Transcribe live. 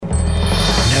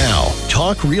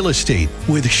Talk Real Estate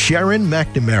with Sharon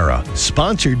McNamara,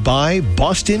 sponsored by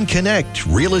Boston Connect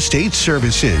Real Estate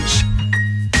Services.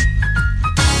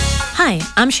 Hi,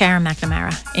 I'm Sharon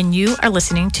McNamara, and you are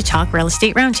listening to Talk Real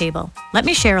Estate Roundtable. Let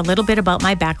me share a little bit about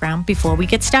my background before we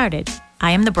get started.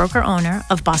 I am the broker-owner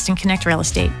of Boston Connect Real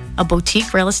Estate, a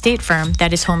boutique real estate firm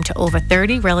that is home to over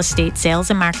 30 real estate sales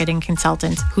and marketing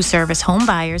consultants who service home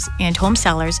buyers and home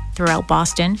sellers throughout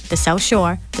Boston, the South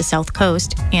Shore, the South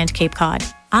Coast, and Cape Cod.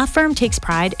 Our firm takes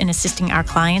pride in assisting our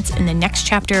clients in the next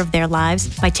chapter of their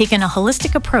lives by taking a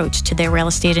holistic approach to their real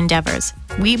estate endeavors.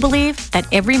 We believe that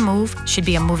every move should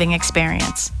be a moving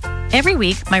experience. Every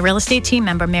week, my real estate team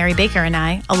member, Mary Baker, and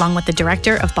I, along with the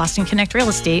director of Boston Connect Real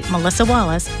Estate, Melissa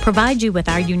Wallace, provide you with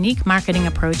our unique marketing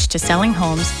approach to selling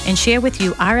homes and share with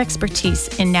you our expertise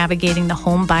in navigating the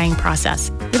home buying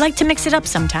process. We like to mix it up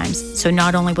sometimes, so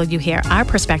not only will you hear our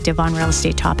perspective on real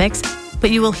estate topics, but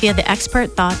you will hear the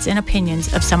expert thoughts and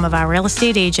opinions of some of our real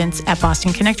estate agents at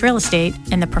Boston Connect Real Estate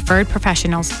and the preferred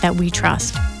professionals that we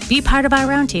trust. Be part of our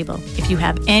roundtable. If you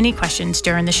have any questions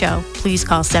during the show, please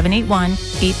call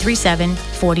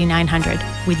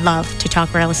 781-837-4900. We'd love to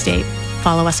talk real estate.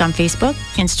 Follow us on Facebook,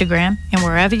 Instagram, and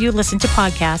wherever you listen to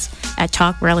podcasts at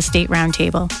Talk Real Estate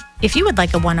Roundtable. If you would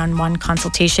like a one-on-one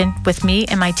consultation with me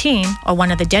and my team or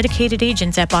one of the dedicated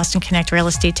agents at Boston Connect Real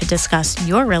Estate to discuss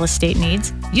your real estate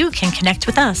needs, you can connect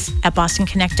with us at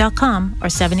bostonconnect.com or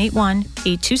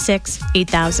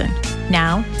 781-826-8000.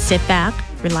 Now, sit back,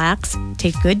 relax,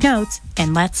 take good notes,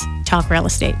 and let's talk real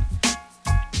estate.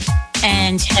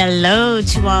 And hello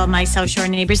to all my South Shore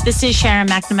neighbors. This is Sharon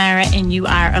McNamara, and you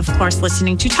are, of course,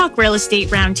 listening to Talk Real Estate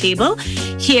Roundtable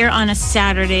here on a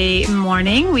Saturday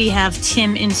morning. We have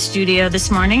Tim in studio this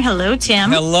morning. Hello,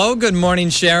 Tim. Hello. Good morning,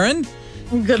 Sharon.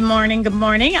 Good morning. Good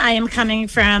morning. I am coming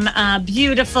from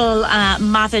beautiful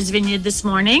Martha's Vineyard this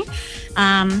morning.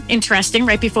 Interesting.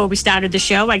 Right before we started the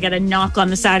show, I got a knock on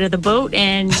the side of the boat,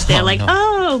 and they're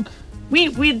we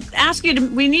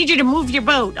need you to move your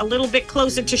boat a little bit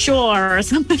closer to shore or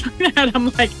something like that. I'm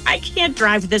like, I can't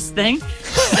drive this thing.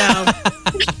 So.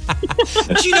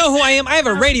 But you know who I am? I have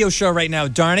a radio show right now,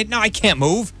 darn it. No, I can't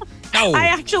move. No. I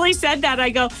actually said that.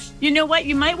 I go, you know what?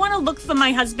 You might want to look for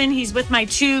my husband. He's with my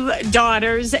 2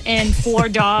 daughters and 4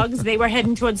 dogs. They were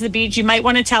heading towards the beach. You might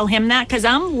want to tell him that because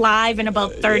I'm live in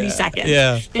about 30 seconds.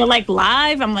 Yeah. They're like,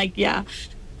 live? I'm like, yeah.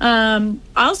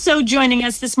 Also joining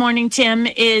us this morning, Tim,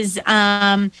 is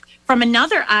from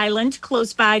another island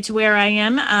close by to where I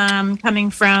am, coming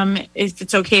from, if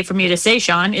it's okay for me to say,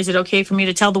 Sean, is it okay for me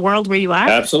to tell the world where you are?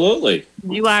 Absolutely.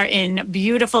 You are in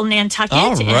beautiful Nantucket.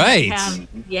 All right.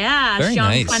 Yeah, very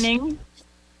Sean nice. Cunning.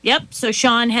 Yep. So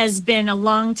Sean has been a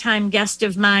longtime guest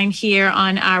of mine here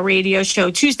on our radio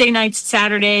show, Tuesday nights,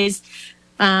 Saturdays.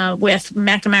 With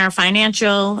McNamara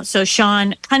Financial. So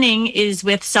Sean Cunning is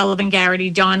with Sullivan Garrity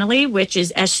Donnelly, which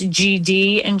is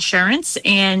SGD Insurance.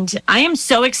 And I am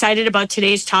so excited about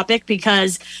today's topic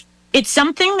because it's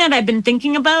something that I've been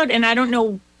thinking about, and I don't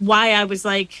know why I was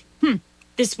like,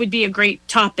 this would be a great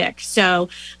topic. So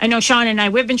I know Sean and I,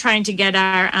 we've been trying to get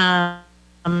our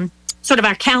sort of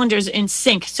our calendars in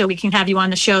sync so we can have you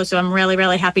on the show. So I'm really,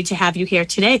 really happy to have you here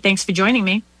today. Thanks for joining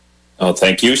me. Oh,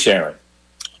 thank you, Sharon.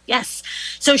 Yes.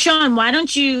 So, Sean, why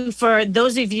don't you, for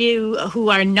those of you who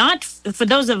are not, for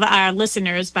those of our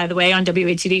listeners, by the way, on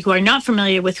WATD, who are not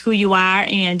familiar with who you are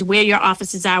and where your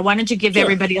offices are, why don't you give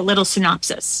everybody a little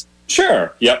synopsis?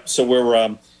 Sure. Yep. So we're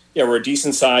a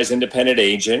decent sized independent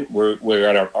agent. We're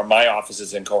at my office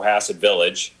is in Cohasset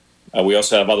Village. We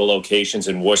also have other locations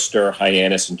in Worcester,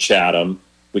 Hyannis, and Chatham.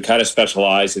 We kind of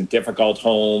specialize in difficult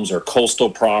homes or coastal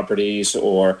properties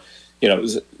or,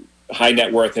 high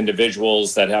net worth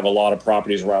individuals that have a lot of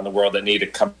properties around the world that need to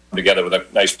come together with a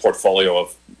nice portfolio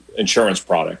of insurance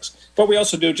products. But we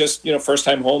also do just, first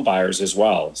time home buyers as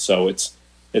well. So it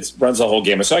runs the whole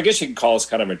gamut. So I guess you can call us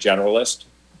kind of a generalist.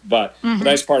 But the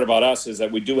nice part about us is that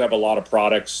we do have a lot of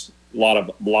products, a lot of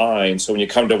lines. So when you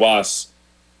come to us,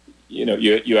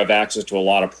 you have access to a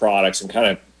lot of products and kind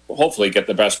of hopefully get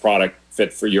the best product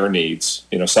fit for your needs.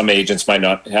 Some agents might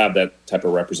not have that type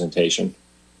of representation.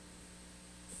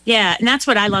 Yeah, and that's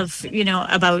what I love,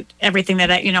 about everything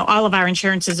that all of our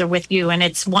insurances are with you, and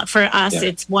it's for us,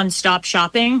 it's one-stop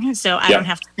shopping, so I don't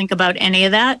have to think about any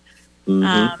of that.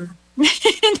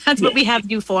 That's what we have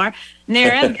you for. And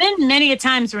there have been many a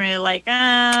times where you're like,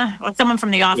 or someone from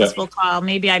the office will call,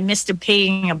 maybe I missed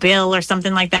paying a bill or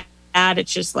something like that.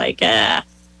 It's just like,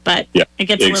 but it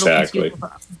gets a little confusing.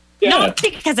 Not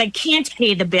because I can't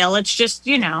pay the bill. It's just,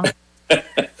 you might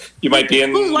be in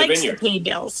who the likes vineyard. to pay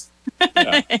bills?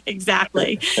 Yeah.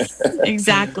 Exactly.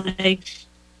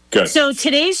 Good. So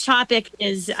today's topic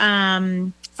is,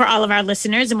 for for all of our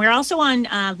listeners. And we're also on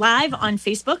live on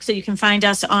Facebook. So you can find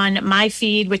us on my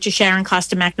feed, which is Sharon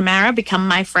Costa McNamara. Become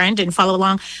my friend and follow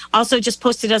along. Also just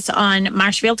posted us on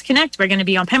Marshfield Connect. We're going to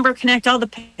be on Pembroke Connect, all the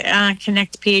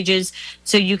Connect pages.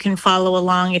 So you can follow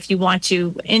along if you want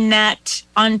to. In that,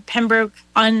 on Pembroke,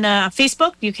 on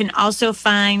Facebook, you can also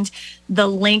find the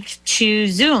link to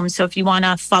Zoom. So if you want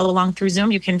to follow along through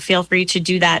Zoom, you can feel free to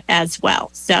do that as well.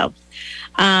 So,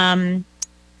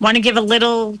 want to give a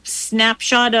little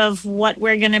snapshot of what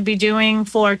we're going to be doing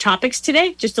for topics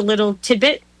today? Just a little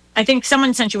tidbit. I think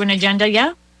someone sent you an agenda,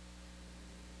 yeah?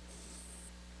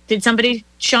 Did somebody,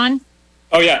 Sean?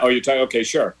 Oh, yeah. Oh, you're talking. Okay,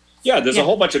 sure. Yeah, there's a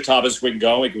whole bunch of topics we can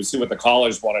go. We can see what the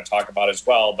callers want to talk about as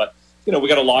well. But, we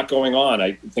got a lot going on.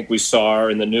 I think we saw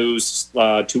in the news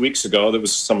 2 weeks ago, there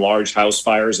was some large house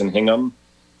fires in Hingham.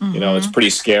 Mm-hmm. It's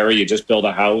pretty scary. You just build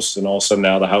a house and all of a sudden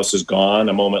now the house is gone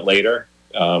a moment later.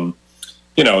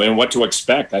 And what to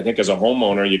expect. I think as a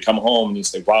homeowner, you come home and you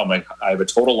say, wow, I have a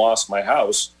total loss in my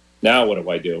house. Now what do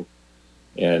I do?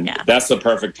 And that's the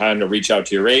perfect time to reach out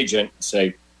to your agent and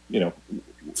say,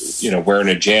 we're in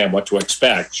a jam, what to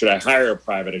expect. Should I hire a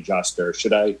private adjuster?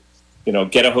 Should I,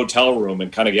 get a hotel room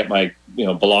and kind of get my,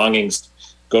 belongings,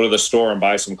 go to the store and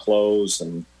buy some clothes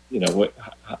and,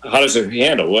 how does it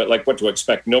handle? What to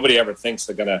expect? Nobody ever thinks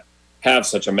they're going to have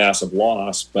such a massive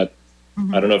loss, but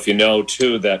I don't know if you know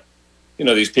too that,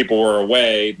 these people were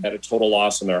away, had a total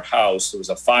loss in their house. It was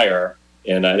a fire,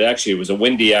 and it was a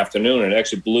windy afternoon, and it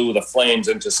actually blew the flames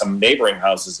into some neighboring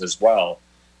houses as well.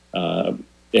 I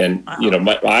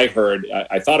heard,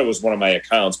 I thought it was one of my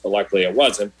accounts, but luckily it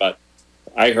wasn't. But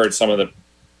I heard some of the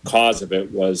cause of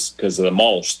it was because of the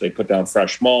mulch. They put down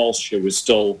fresh mulch. It was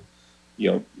still,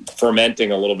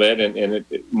 fermenting a little bit, and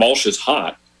mulch is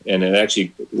hot. And it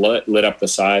actually lit up the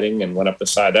siding and went up the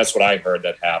side. That's what I heard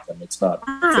that happened. It's not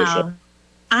official.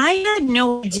 I had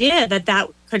no idea that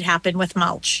could happen with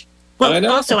mulch. Well,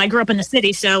 also, I grew up in the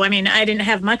city, so, I didn't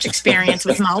have much experience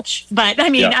with mulch. But,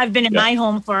 I've been in my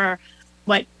home for,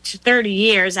 30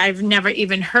 years. I've never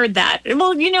even heard that.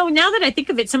 Well, now that I think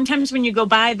of it, sometimes when you go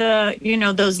by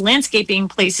those landscaping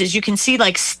places, you can see,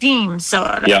 steam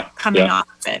coming off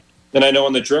of it. And I know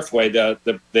on the Driftway,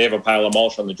 they have a pile of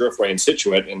mulch on the Driftway in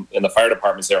Scituate, and the fire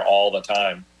department's there all the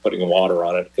time putting water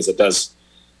on it because it does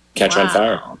catch on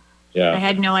fire. Yeah, I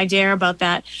had no idea about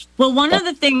that. Well, one of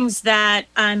the things that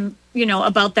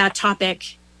about that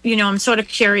topic, I'm sort of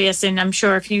curious, and I'm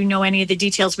sure if you know any of the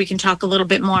details, we can talk a little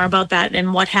bit more about that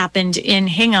and what happened in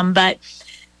Hingham. But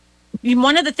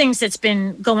one of the things that's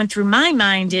been going through my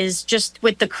mind is just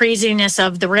with the craziness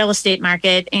of the real estate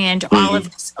market and all of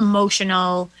this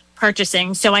emotional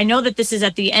purchasing. So I know that this is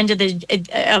at the end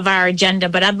of our agenda,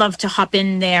 but I'd love to hop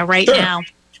in there right now.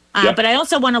 But I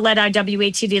also want to let our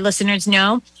WATD listeners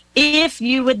know if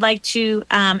you would like to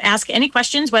ask any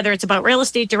questions, whether it's about real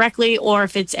estate directly or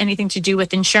if it's anything to do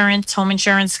with insurance, home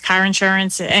insurance, car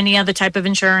insurance, any other type of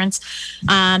insurance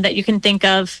that you can think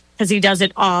of, because he does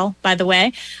it all, by the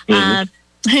way.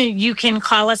 You can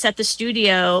call us at the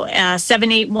studio,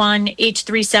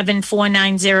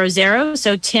 781-837-4900.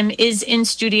 So Tim is in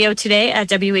studio today at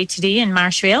WATD in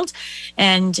Marshfield.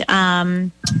 And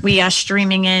we are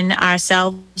streaming in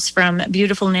ourselves from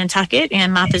beautiful Nantucket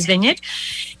and Martha's Vineyard.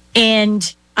 And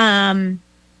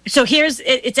so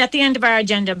it's at the end of our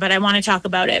agenda, but I want to talk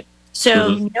about it.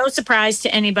 So no surprise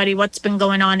to anybody what's been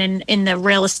going on in the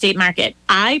real estate market.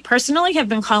 I personally have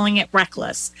been calling it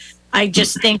reckless. I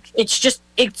just think it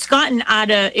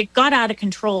got out of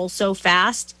control so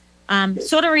fast.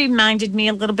 Sort of reminded me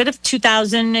a little bit of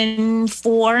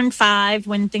 2004 and 5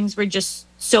 when things were just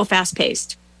so fast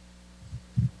paced.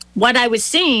 What I was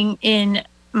seeing in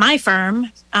my firm,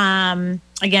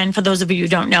 again, for those of you who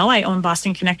don't know, I own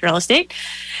Boston Connect Real Estate.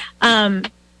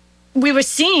 We were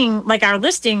seeing our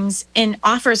listings and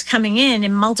offers coming in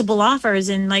and multiple offers,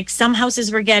 and some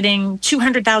houses were getting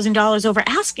 $200,000 over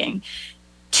asking.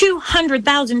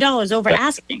 $200,000 over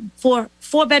asking for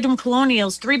 4-bedroom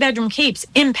colonials, 3-bedroom capes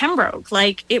in Pembroke.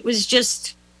 It was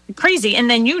just crazy. And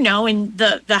then, in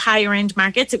the higher end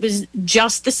markets, it was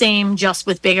just the same, just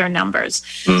with bigger numbers.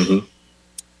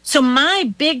 So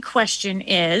my big question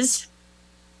is,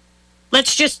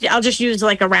 I'll just use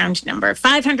a round number.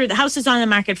 The house is on the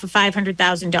market for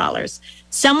 $500,000.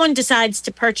 Someone decides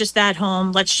to purchase that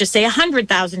home, let's just say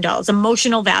 $100,000,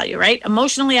 emotional value, right?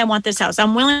 Emotionally, I want this house.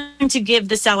 I'm willing to give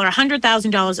the seller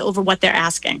 $100,000 over what they're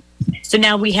asking. So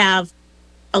now we have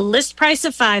a list price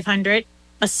of $500,000,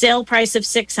 a sale price of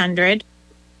 $600,000.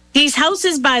 These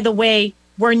houses, by the way,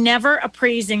 were never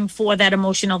appraising for that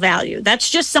emotional value. That's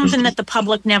just something that the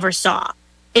public never saw.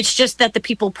 It's just that the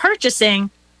people purchasing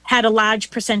had a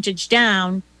large percentage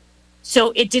down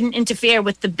So it didn't interfere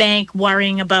with the bank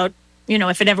worrying about,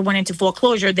 if it ever went into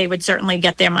foreclosure, they would certainly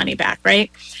get their money back,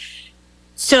 right?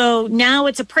 So now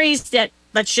it's appraised at,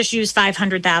 let's just use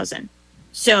 500,000.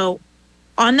 So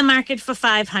on the market for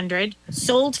 500,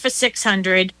 sold for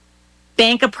 600,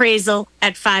 bank appraisal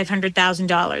at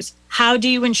 $500,000. How do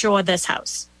you insure this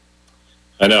house?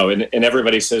 I know, and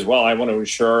everybody says, well, I want to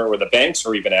insure, or the banks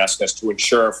are even asking us to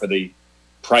insure for the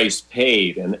price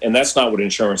paid, and that's not what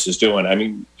insurance is doing. I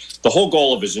mean, the whole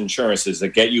goal of his insurance is to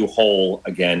get you whole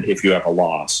again if you have a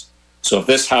loss. So if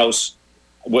this house,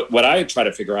 what I try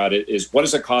to figure out is what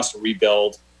does it cost to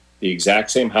rebuild the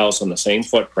exact same house on the same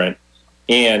footprint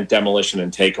and demolition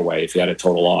and takeaway if you had a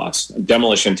total loss.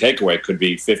 Demolition and takeaway could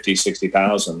be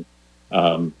 $50,000,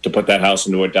 $60,000 to put that house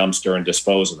into a dumpster and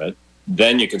dispose of it.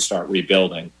 Then you can start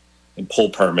rebuilding and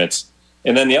pull permits.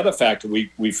 And then the other factor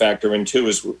we factor in too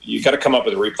is you got to come up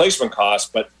with a replacement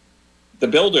cost, but the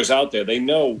builders out there, they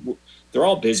know they're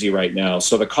all busy right now.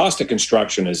 So the cost of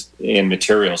construction and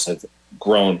materials have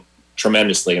grown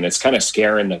tremendously, and it's kind of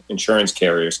scaring the insurance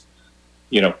carriers.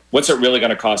 What's it really going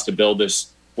to cost to build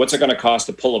this? What's it going to cost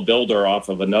to pull a builder off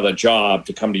of another job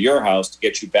to come to your house to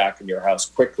get you back in your house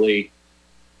quickly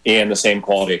and the same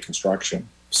quality of construction?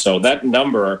 So that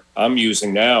number I'm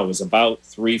using now is about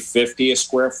 $350 a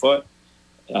square foot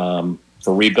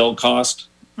for rebuild cost.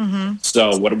 Mm-hmm.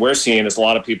 So what we're seeing is a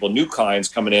lot of people, new clients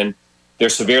coming in, they're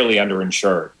severely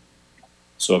underinsured.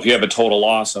 So if you have a total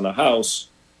loss on a house,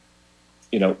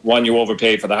 one, you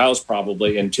overpay for the house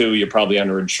probably, and two, you're probably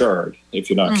underinsured if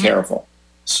you're not careful.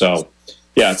 So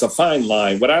yeah, it's a fine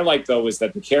line. What I like though is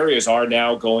that the carriers are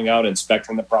now going out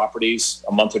inspecting the properties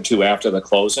a month or two after the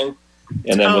closing,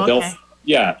 and then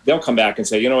they'll come back and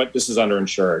say, you know what, this is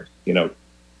underinsured, or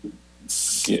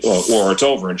it's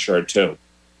overinsured too.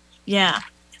 Yeah.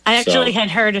 I actually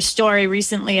had heard a story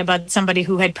recently about somebody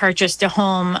who had purchased a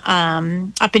home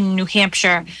up in New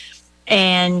Hampshire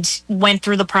and went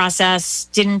through the process,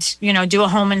 didn't, do a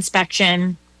home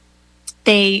inspection.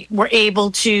 They were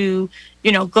able to,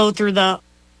 go through the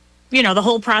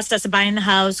whole process of buying the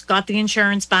house, got the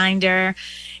insurance binder.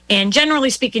 And generally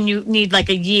speaking, you need like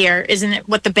a year. Isn't it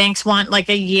what the banks want, like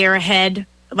a year ahead,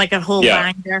 like a whole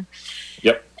binder?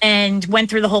 Yep. And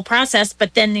went through the whole process.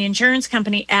 But then the insurance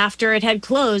company, after it had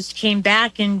closed, came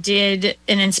back and did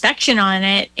an inspection on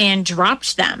it and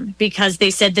dropped them because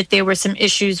they said that there were some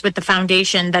issues with the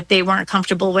foundation that they weren't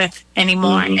comfortable with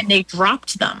anymore. And they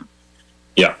dropped them.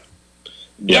 Yeah.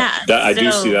 I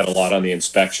do see that a lot on the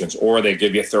inspections, or they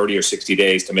give you 30 or 60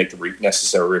 days to make the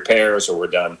necessary repairs, or we're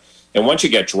done. And once you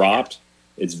get dropped,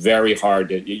 it's very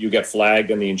hard you get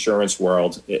flagged in the insurance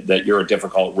world that you're a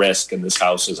difficult risk and this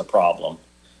house is a problem.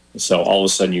 So all of a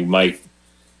sudden you might,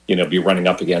 be running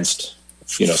up against,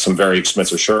 some very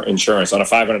expensive insurance. On a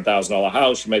 $500,000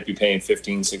 house, you might be paying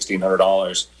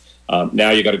 $1,600.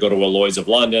 Now you got to go to a Lloyd's of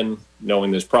London,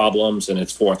 knowing there's problems, and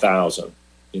it's $4,000.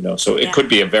 So it could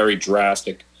be a very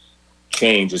drastic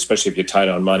change, especially if you're tight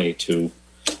on money to,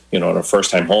 on a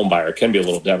first-time home buyer. It can be a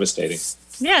little devastating.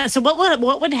 Yeah. So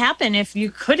what would happen if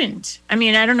you couldn't? I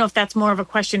mean, I don't know if that's more of a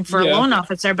question for a loan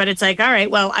officer, but it's like, all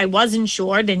right, well, I was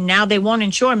insured and now they won't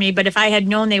insure me. But if I had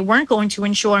known they weren't going to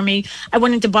insure me, I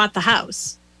wouldn't have bought the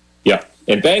house. Yeah.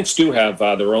 And banks do have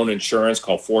their own insurance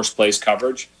called forced place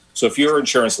coverage. So if your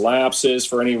insurance lapses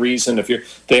for any reason,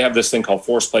 they have this thing called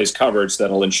forced place coverage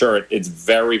that'll insure it. It's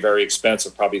very, very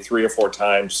expensive, probably 3 or 4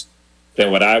 times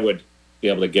than what I would be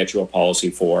able to get you a policy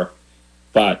for.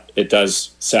 But it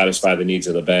does satisfy the needs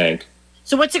of the bank.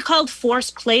 So what's it called?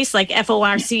 Forced place, like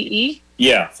FORCE?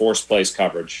 Yeah, forced place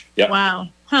coverage. Yep. Wow.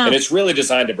 Huh. And it's really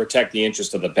designed to protect the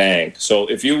interest of the bank. So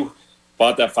if you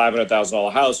bought that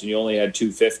 $500,000 house and you only had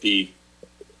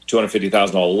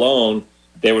 $250,000 loan,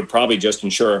 they would probably just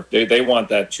insure. They want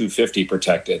that $250,000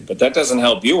 protected, but that doesn't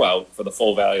help you out for the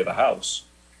full value of the house.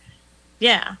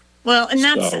 Yeah. Well, and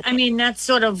that's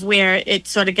sort of where it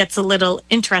sort of gets a little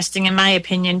interesting, in my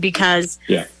opinion, because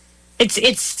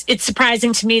it's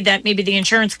surprising to me that maybe the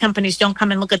insurance companies don't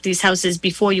come and look at these houses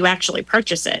before you actually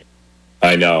purchase it.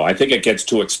 I know. I think it gets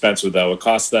too expensive, though. It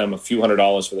costs them a few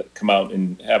 $100s for them to come out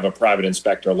and have a private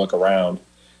inspector look around.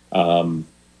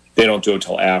 They don't do it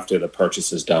until after the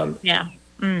purchase is done. Yeah.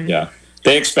 Yeah.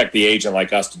 They expect the agent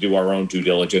like us to do our own due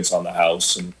diligence on the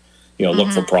house and,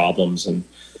 look for problems. And,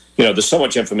 there's so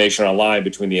much information online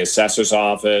between the assessor's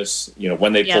office,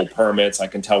 when they pull permits. I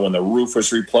can tell when the roof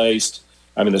was replaced.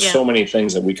 I mean, there's so many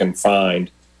things that we can find.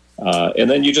 And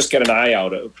then you just get an eye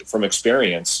out from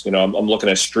experience. I'm looking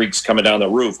at streaks coming down the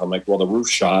roof. I'm like, well, the roof's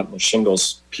shot, the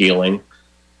shingle's peeling.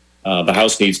 The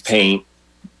house needs paint.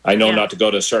 I know not to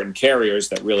go to certain carriers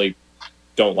that really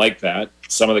don't like that.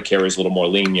 Some of the carriers are a little more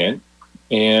lenient.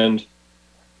 And,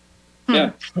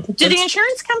 Yeah. Do the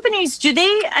insurance companies,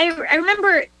 I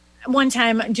remember one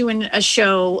time doing a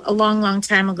show a long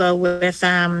time ago with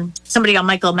somebody on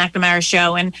Michael McNamara's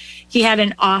show, and he had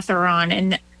an author on.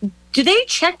 And do they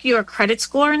check your credit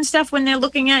score and stuff when they're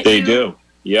looking at you? They do.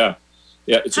 Yeah.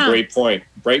 Yeah, it's a great point.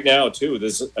 Right now, too,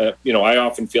 there's, I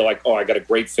often feel like, I got a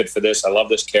great fit for this. I love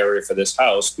this carrier for this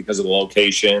house because of the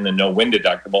location and no wind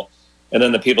deductible. And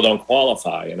then the people don't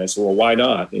qualify. And I said, well, why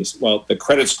not? And he said, well, the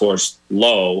credit score's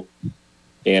low.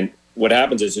 And what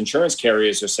happens is insurance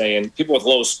carriers are saying people with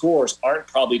low scores aren't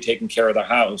probably taking care of the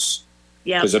house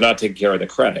because they're not taking care of the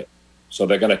credit. So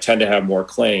they're going to tend to have more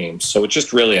claims. So it's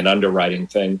just really an underwriting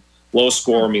thing. Low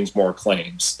score means more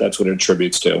claims. That's what it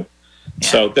attributes to. Yeah.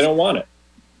 So they don't want it.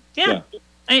 Yeah.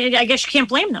 I guess you can't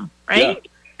blame them, right? Yeah.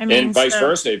 And vice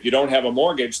versa. If you don't have a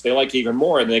mortgage, they like you even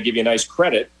more, and they give you a nice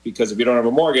credit because if you don't have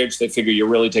a mortgage, they figure you're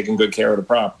really taking good care of the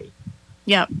property.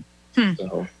 Yeah.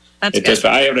 So that's good.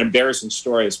 I have an embarrassing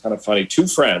story. It's kind of funny. Two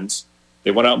friends,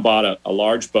 they went out and bought a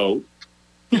large boat,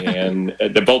 and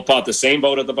they both bought the same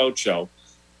boat at the boat show.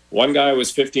 One guy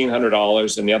was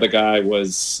 $1,500, and the other guy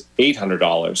was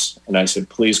 $800. And I said,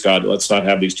 please, God, let's not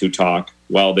have these two talk.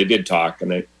 Well, they did talk,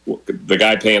 and the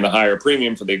guy paying the higher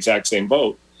premium for the exact same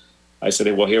boat, I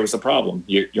said, well, here was the problem.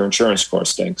 Your insurance score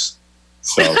stinks.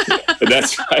 So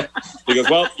that's right. He goes,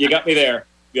 well, you got me there.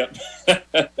 Yep.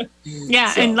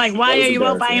 Yeah, so, and like, why are you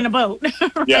out buying a boat?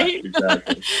 Right? Yeah,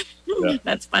 exactly. Yeah.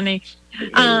 That's funny. Some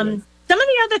of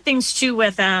the other things, too,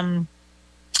 with...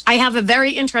 I have a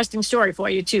very interesting story for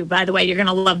you, too, by the way. You're going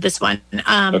to love this one.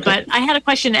 Okay. But I had a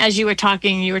question as you were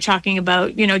talking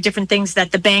about, different things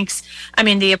that the banks, not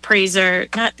the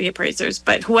appraisers,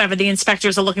 but whoever the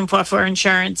inspectors are looking for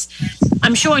insurance.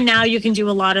 I'm sure now you can do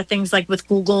a lot of things like with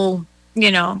Google,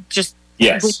 just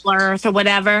Google Earth or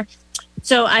whatever.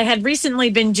 So I had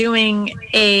recently been doing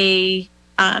a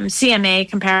CMA,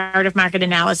 comparative market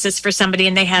analysis, for somebody,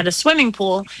 and they had a swimming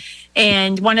pool.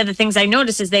 And one of the things I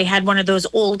noticed is they had one of those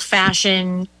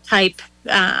old-fashioned type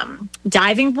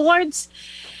diving boards.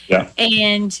 Yeah.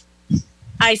 And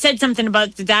I said something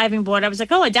about the diving board. I was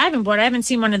like, a diving board. I haven't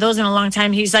seen one of those in a long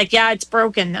time. He's like, yeah, it's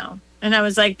broken, though. And I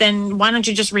was like, then why don't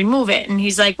you just remove it? And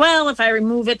he's like, well, if I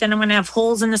remove it, then I'm going to have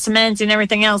holes in the cement and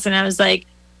everything else. And I was like,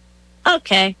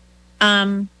 okay.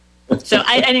 So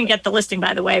I didn't get the listing,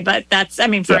 by the way, but that's,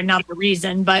 for another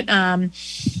reason. But I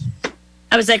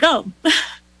was like,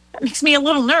 that makes me a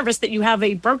little nervous that you have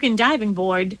a broken diving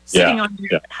board sitting on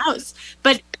your house.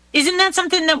 But isn't that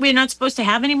something that we're not supposed to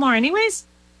have anymore anyways?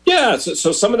 Yeah.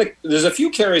 So there's a few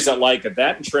carriers that like it.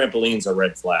 That and trampolines are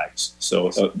red flags.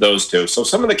 So those two. So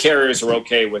some of the carriers are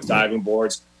okay with diving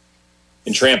boards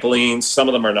and trampolines. Some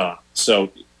of them are not. So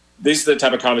these are the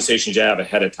type of conversations you have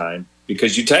ahead of time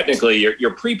because you technically,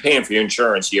 you're prepaying for your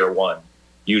insurance year one,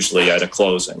 usually at a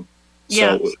closing.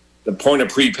 So the point of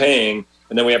prepaying,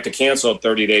 and then we have to cancel it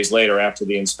 30 days later after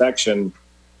the inspection,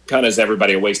 kind of is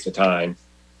everybody a waste of time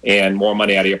and more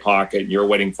money out of your pocket. You're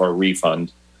waiting for a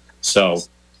refund. So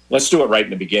let's do it right in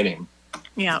the beginning.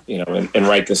 Yeah. And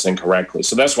write this in correctly.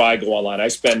 So that's why I go online.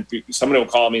 Somebody will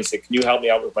call me and say, can you help me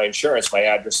out with my insurance? My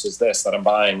address is this that I'm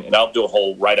buying. And I'll do a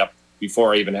whole write-up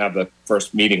before I even have the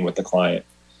first meeting with the client.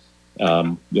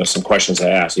 Some questions I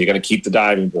ask. Are you going to keep the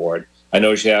diving board? I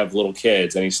know you have little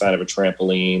kids. Any sign of a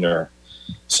trampoline or...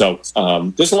 So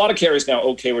there's a lot of carriers now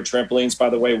okay with trampolines, by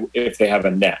the way, if they have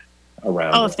a net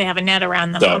around them. If they have a net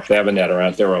around them. So if they have a net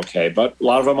around, they're okay. But a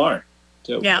lot of them aren't,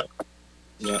 too. Yeah.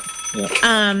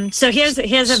 Yeah. So here's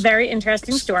a very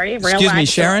interesting story. Excuse me,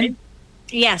 Sharon? Story.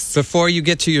 Yes. Before you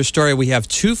get to your story, we have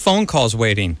 2 phone calls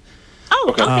waiting.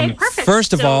 Oh, okay, perfect.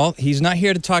 First of all, he's not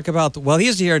here to talk about, he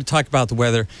is here to talk about the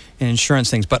weather and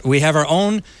insurance things, but we have our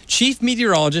own chief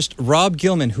meteorologist, Rob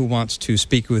Gilman, who wants to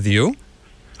speak with you.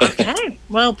 Okay.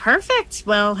 Well, perfect.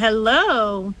 Well,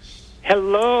 hello.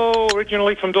 Hello.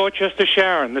 Originally from Dorchester,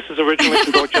 Sharon. This is originally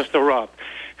from Dorchester, Rob.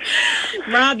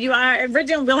 Rob, you are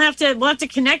original. We'll have to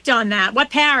connect on that. What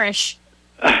parish?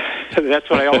 That's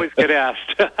what I always get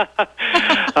asked.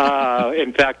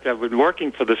 In fact, I've been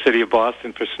working for the city of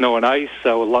Boston for snow and ice,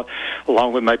 so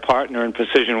along with my partner in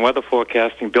precision weather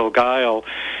forecasting, Bill Guile,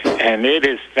 and it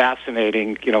is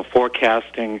fascinating,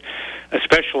 forecasting,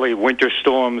 especially winter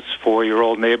storms for your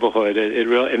old neighborhood. It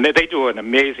really, and they do an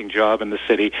amazing job in the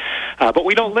city. But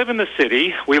we don't live in the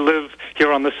city. We live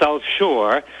here on the South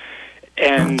Shore.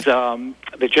 And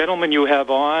the gentleman you have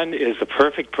on is the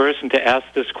perfect person to ask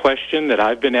this question that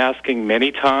I've been asking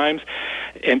many times.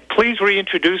 And please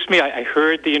reintroduce me. I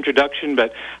heard the introduction,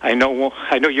 but I know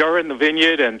you're in the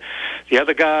Vineyard, and the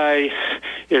other guy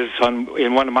is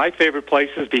in one of my favorite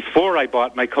places before I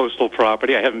bought my coastal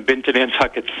property. I haven't been to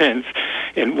Nantucket since.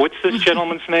 And what's this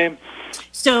gentleman's name?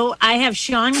 So I have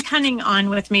Sean Cunning on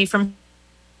with me from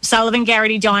Sullivan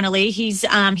Garrity Donnelly. He's in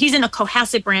a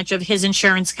Cohasset branch of his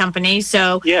insurance company.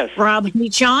 So Yes. Rob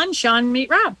meet Sean, Sean meet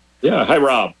Rob. Yeah. Hi,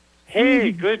 Rob.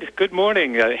 Hey, good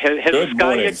morning. Has the Good sky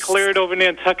morning. yet cleared over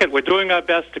Nantucket? We're doing our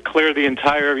best to clear the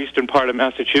entire eastern part of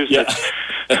Massachusetts.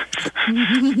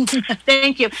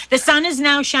 Thank you. The sun is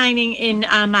now shining in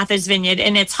Martha's Vineyard,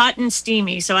 and it's hot and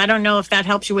steamy. So I don't know if that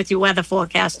helps you with your weather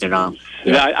forecast at all.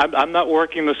 I'm not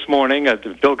working this morning.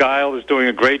 Bill Guile is doing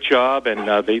a great job, and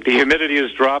the humidity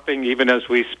is dropping even as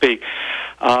we speak.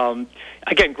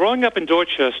 Again, growing up in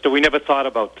Dorchester, we never thought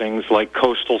about things like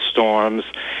coastal storms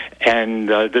and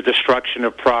the destruction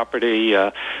of property,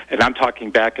 and I'm talking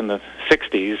back in the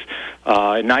 60s.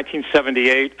 In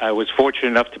 1978, I was fortunate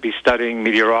enough to be studying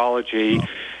meteorology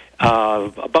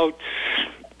about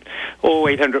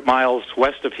 800 miles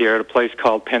west of here at a place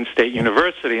called Penn State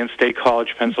University in State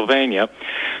College, Pennsylvania.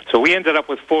 So we ended up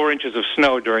with 4 inches of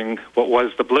snow during what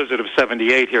was the blizzard of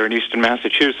 78 here in eastern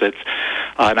Massachusetts.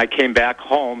 And I came back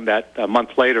home that a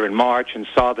month later in March and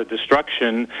saw the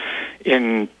destruction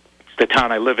in the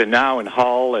town I live in now, in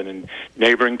Hull, and in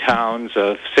neighboring towns,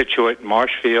 Scituate,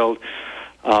 Marshfield.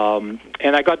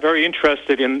 And I got very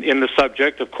interested in the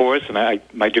subject, of course, and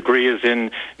my degree is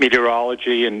in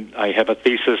meteorology, and I have a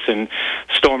thesis in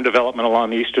storm development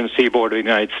along the eastern seaboard of the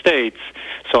United States.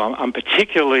 So I'm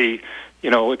particularly,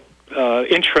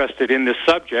 interested in this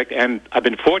subject, and I've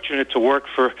been fortunate to work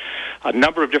for a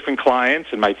number of different clients,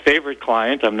 and my favorite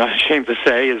client, I'm not ashamed to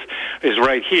say, is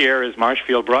right here, is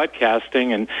Marshfield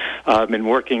Broadcasting, and I've been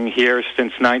working here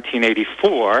since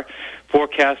 1984,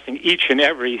 forecasting each and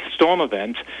every storm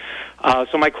event.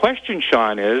 So my question,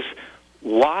 Sean, is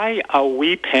why are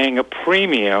we paying a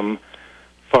premium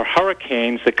for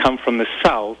hurricanes that come from the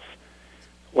south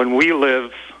when we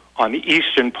live on the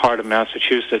eastern part of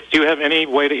Massachusetts? Do you have any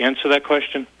way to answer that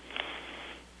question?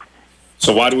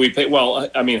 So why do we pay? Well,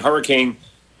 I mean, hurricanes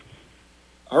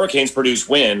produce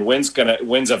wind.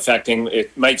 Wind's affecting.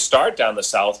 It might start down the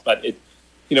south, but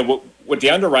what the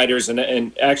underwriters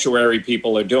and actuary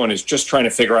people are doing is just trying to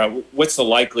figure out what's the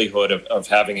likelihood of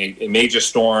having a major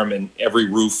storm and every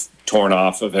roof torn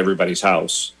off of everybody's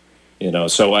house.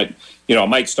 So it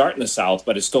might start in the south,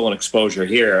 but it's still an exposure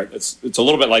here. It's a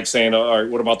little bit like saying, all right,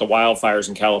 what about the wildfires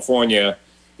in California?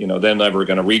 They're never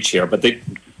going to reach here, but that's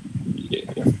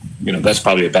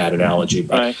probably a bad analogy.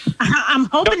 But Right. I'm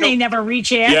hoping they never reach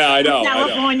here. Yeah, I know.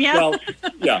 California. Well,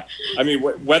 yeah. I mean,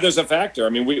 weather's a factor. I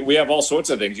mean, we have all sorts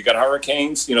of things. You got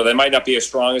hurricanes. They might not be as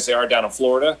strong as they are down in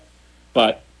Florida,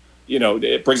 but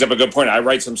it brings up a good point. I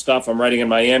write some stuff. I'm writing in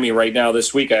Miami right now.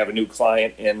 This week, I have a new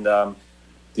client, and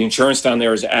the insurance down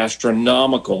there is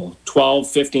astronomical,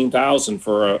 $12,000-$15,000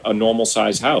 for a normal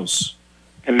size house.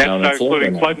 And that's not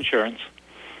including flood insurance.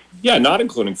 Yeah, not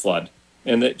including flood.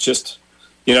 And it just,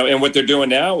 and what they're doing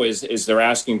now is they're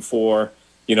asking for,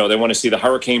 they want to see the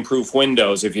hurricane-proof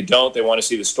windows. If you don't, they want to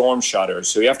see the storm shutters.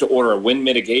 So you have to order a wind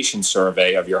mitigation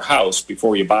survey of your house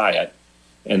before you buy it.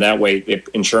 And that way, the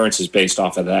insurance is based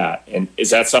off of that. And is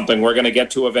that something we're going to get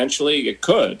to eventually? It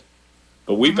could.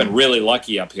 But we've been really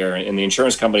lucky up here, and the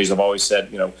insurance companies have always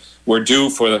said, we're due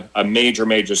for a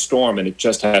major storm, and it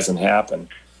just hasn't happened.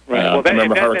 Right. I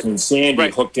remember Hurricane Sandy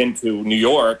right. hooked into New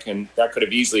York, and that could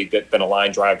have easily been a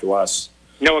line drive to us.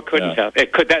 No, it couldn't have.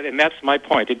 It could and that's my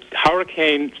point.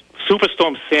 Hurricane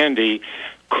Superstorm Sandy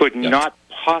could not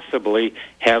possibly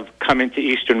have come into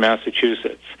eastern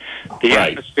Massachusetts. The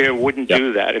atmosphere wouldn't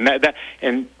do that. And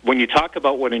and when you talk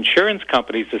about what insurance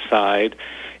companies decide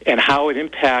and how it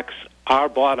impacts our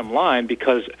bottom line,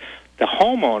 because the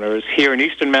homeowners here in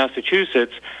eastern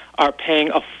Massachusetts are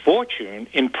paying a fortune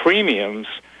in premiums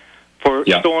for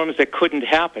storms that couldn't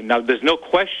happen. Now, there's no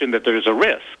question that there's a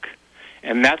risk,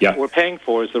 and that's what we're paying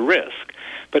for is the risk.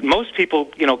 But most people,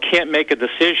 can't make a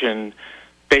decision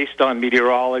based on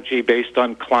meteorology, based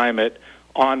on climate,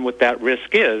 on what that risk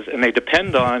is, and they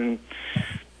depend on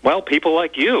people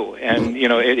like you, and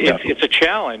it's a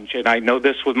challenge. And I know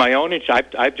this with my own.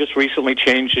 I've just recently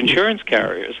changed insurance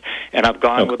carriers, and I've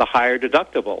gone with a higher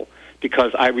deductible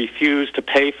because I refuse to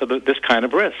pay for this kind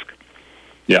of risk.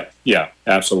 Yeah,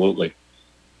 absolutely.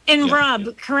 And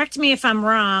Rob, correct me if I'm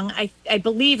wrong. I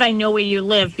believe I know where you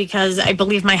live because I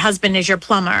believe my husband is your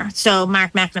plumber. So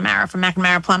Mark McNamara from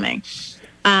McNamara Plumbing.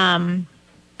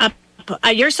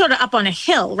 You're sort of up on a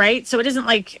hill, right? So it isn't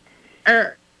like,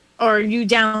 or you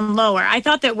down lower. I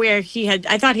thought that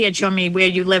I thought he had shown me where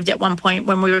you lived at one point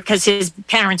because his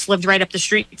parents lived right up the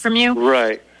street from you.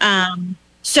 Right.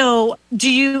 So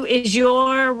is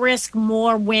your risk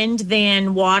more wind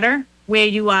than water where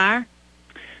you are?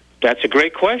 That's a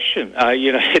great question.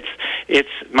 It's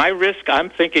my risk. I'm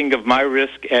thinking of my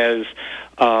risk as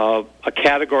a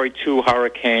Category 2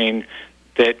 hurricane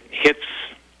that hits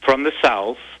from the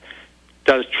south,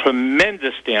 does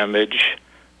tremendous damage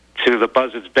to the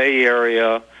Buzzards Bay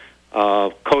area,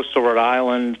 coastal Rhode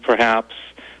Island, perhaps,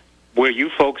 where you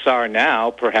folks are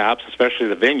now, perhaps, especially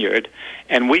the Vineyard,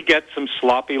 and we get some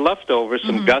sloppy leftovers,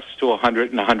 some gusts to 100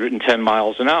 and 110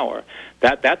 miles an hour.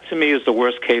 That to me is the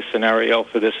worst case scenario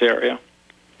for this area.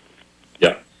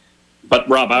 Yeah. But,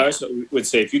 Rob, I also would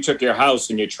say if you took your house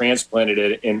and you transplanted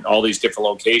it in all these different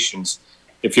locations,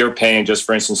 if you're paying just,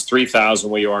 for instance, $3,000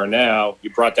 where you are now, you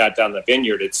brought that down the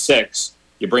Vineyard at $6,000,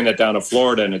 you bring that down to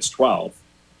Florida and it's $12,000.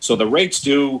 So the rates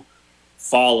do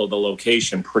follow the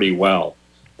location pretty well.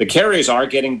 The carriers are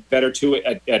getting better too.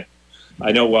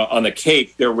 I know on the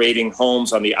Cape, they're rating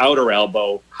homes on the outer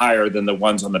elbow higher than the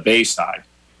ones on the bay side.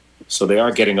 So they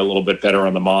are getting a little bit better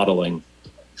on the modeling.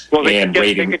 Well, they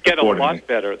could get a lot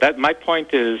better. My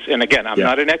point is, and again, I'm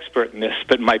not an expert in this,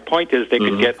 but my point is they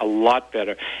could get a lot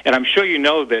better. And I'm sure you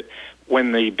know that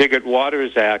when the Bigot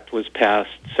Waters Act was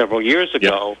passed several years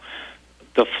ago,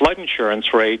 the flood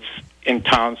insurance rates in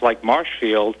towns like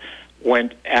Marshfield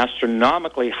went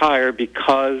astronomically higher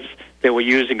because they were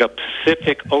using a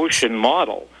Pacific Ocean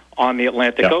model on the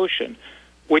Atlantic Ocean,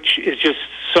 which is just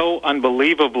so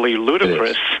unbelievably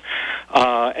ludicrous.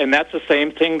 And that's the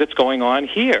same thing that's going on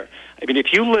here. I mean,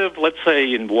 if you live, let's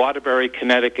say, in Waterbury,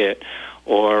 Connecticut,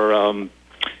 or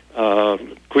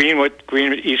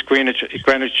East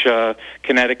Greenwich,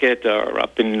 Connecticut, or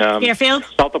up in Fairfield,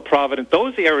 south of Providence,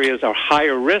 those areas are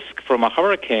higher risk from a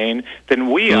hurricane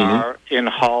than we are in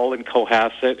Hull and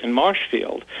Cohasset and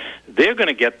Marshfield. They're going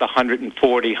to get the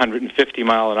 140, 150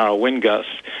 mile an hour wind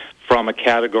gusts from a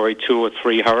Category 2 or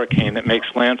 3 hurricane that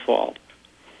makes landfall.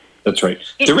 That's right.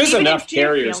 There is enough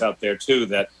carriers out there, too,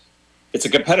 that it's a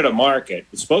competitive market.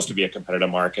 It's supposed to be a competitive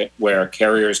market where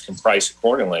carriers can price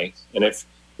accordingly. And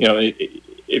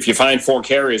if you find 4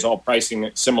 carriers all pricing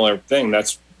a similar thing,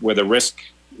 that's where the risk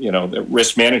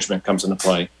management comes into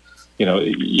play.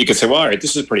 You could say, well, all right,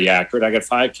 this is pretty accurate. I got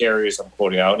 5 carriers I'm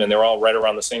quoting out, and they're all right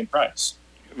around the same price.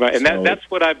 Right, and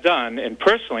that's what I've done. And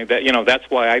personally, that's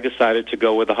why I decided to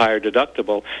go with a higher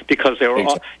deductible, because they were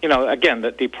all, again,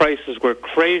 the prices were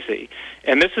crazy.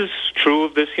 And this is true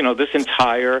of this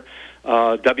entire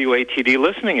WATD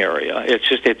listening area. It's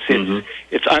just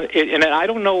and I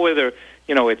don't know whether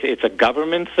it's a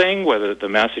government thing, whether the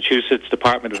Massachusetts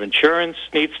Department of Insurance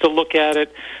needs to look at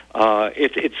it.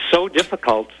 It's so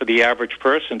difficult for the average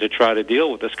person to try to deal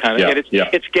with this kind of.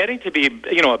 It's getting to be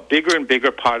a bigger and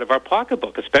bigger part of our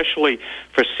pocketbook, especially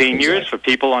for seniors, for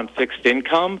people on fixed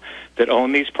income that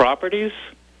own these properties.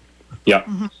 Yeah.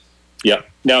 Yeah.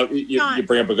 Now, you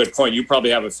bring up a good point. You probably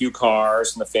have a few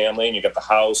cars in the family, and you got the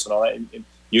house and all that. And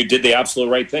you did the absolute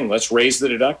right thing. Let's raise the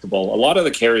deductible. A lot of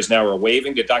the carriers now are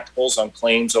waiving deductibles on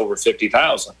claims over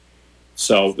 $50,000.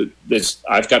 So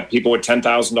I've got people with $10,000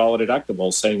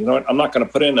 deductibles saying, you know what, I'm not going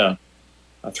to put in a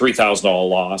 $3,000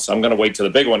 loss. I'm going to wait till the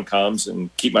big one comes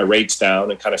and keep my rates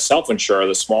down and kind of self-insure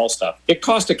the small stuff. It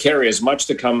costs a carrier as much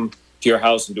to come to your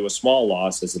house and do a small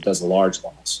loss as it does a large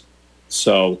loss.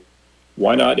 So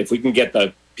why not, if we can get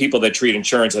the people that treat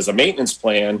insurance as a maintenance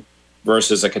plan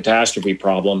versus a catastrophe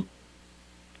problem,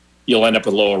 you'll end up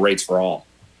with lower rates for all.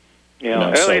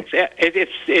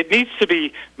 It needs to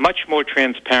be much more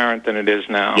transparent than it is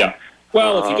now. Yeah.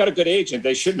 Well, if you got a good agent,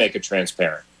 they should make it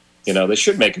transparent. They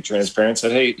should make it transparent.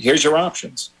 Say, hey, here's your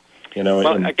options.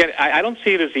 Again, I don't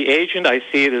see it as the agent. I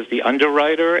see it as the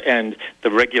underwriter and the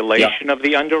regulation of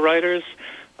the underwriters.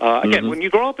 Again, when you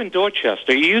grow up in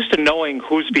Dorchester, you're used to knowing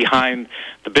who's behind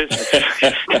the business.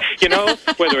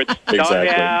 Whether it's Dog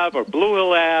Ave or Blue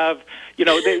Hill Ave.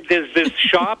 There's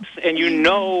shops, and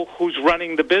who's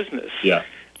running the business. Yeah.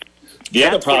 The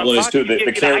other problem is, too, that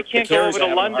I can't go over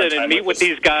to London and meet with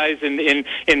these guys in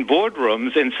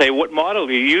boardrooms and say, what model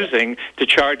are you using to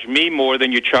charge me more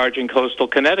than you charge in coastal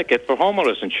Connecticut for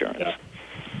homeowners insurance?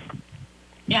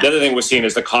 Yeah. The other thing we're seeing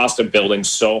is the cost of building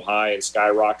so high and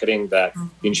skyrocketing that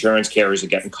the insurance carriers are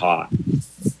getting caught,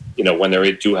 when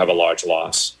they do have a large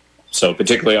loss. So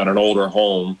particularly on an older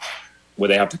home where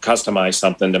they have to customize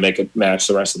something to make it match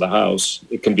the rest of the house,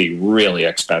 it can be really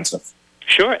expensive.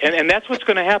 Sure, and that's what's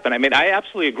going to happen. I mean, I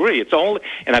absolutely agree. It's only,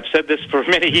 and I've said this for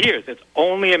many years, it's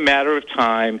only a matter of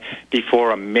time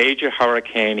before a major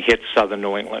hurricane hits southern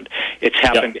New England. It's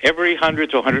happened every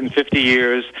 100 to 150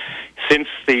 years. since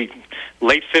the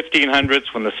late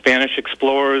 1500s, when the Spanish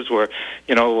explorers were,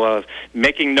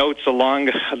 making notes along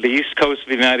the east coast of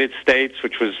the United States,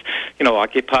 which was,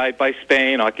 occupied by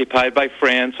Spain, occupied by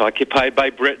France, occupied by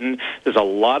Britain. There's a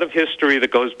lot of history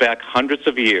that goes back hundreds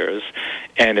of years,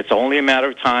 and it's only a matter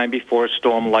of time before a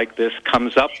storm like this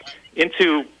comes up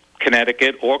into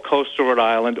Connecticut or coastal Rhode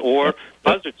Island or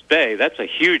Buzzards Bay. That's a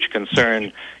huge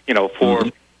concern, for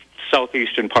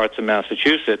southeastern parts of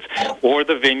Massachusetts, or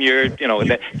the Vineyard.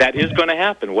 That is going to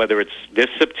happen. Whether it's this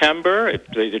September,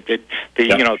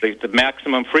 the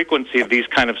maximum frequency of these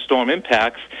kind of storm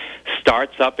impacts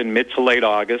starts up in mid to late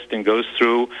August and goes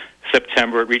through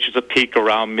September. It reaches a peak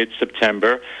around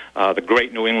mid-September. The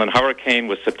Great New England Hurricane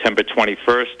was September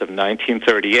 21st of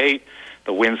 1938.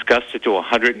 The winds gusted to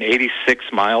 186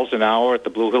 miles an hour at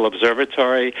the Blue Hill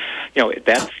Observatory.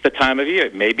 That's the time of year.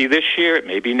 It may be this year. It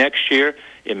may be next year.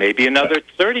 It may be another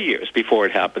 30 years before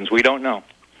it happens. We don't know.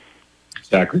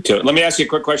 Exactly. Let me ask you a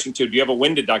quick question, too. Do you have a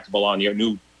wind deductible on your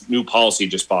new policy you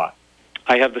just bought?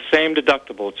 I have the same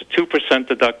deductible. It's a 2%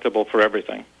 deductible for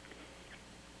everything.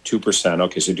 2%.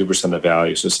 Okay, so 2% of the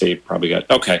value. So state probably got...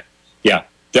 Okay. Yeah.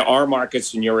 There are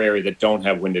markets in your area that don't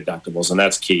have wind deductibles, and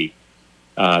that's key.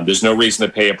 There's no reason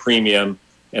to pay a premium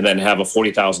and then have a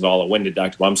 $40,000 wind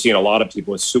deductible. I'm seeing a lot of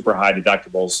people with super high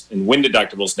deductibles, and wind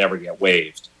deductibles never get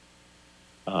waived.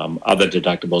 Other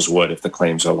deductibles would if the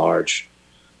claims are large.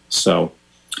 So,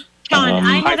 John,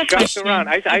 I had a shopped question. around.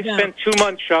 I spent 2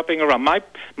 months shopping around.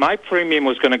 My premium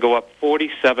was going to go up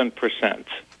 47%.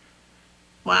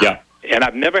 Wow. Yeah. And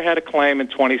I've never had a claim in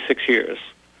 26 years.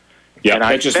 Yeah, and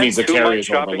that just means the carriers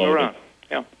are shopping overloaded. around.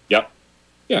 Yeah. Yep.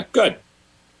 Yeah, good.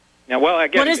 Now, well,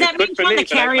 again, What does that it's mean, good for John? me, The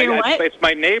but carrier what? It's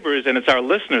my neighbors and it's our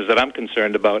listeners that I'm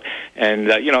concerned about. And,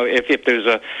 if there's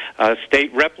a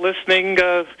state rep listening,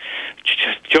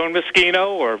 Joan Moschino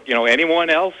or, anyone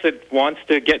else that wants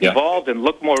to get involved and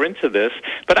look more into this.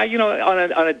 But,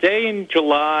 on a day in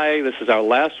July, this is our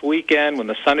last weekend when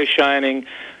the sun is shining,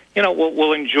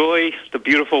 we'll enjoy the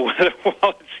beautiful weather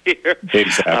while it's here.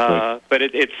 Exactly. But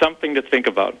it's something to think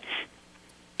about.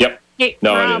 Yep. Hey,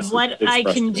 No, Rob, it is. what It's I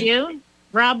can frustrating. do,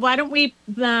 Rob, why don't we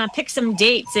pick some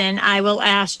dates, and I will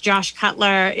ask Josh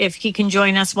Cutler if he can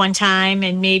join us one time,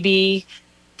 and maybe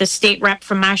the state rep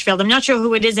from Marshfield. I'm not sure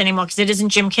who it is anymore because it isn't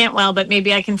Jim Cantwell, but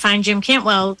maybe I can find Jim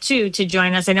Cantwell, too, to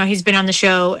join us. I know he's been on the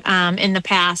show in the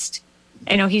past.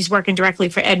 I know he's working directly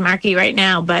for Ed Markey right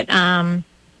now, but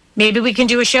maybe we can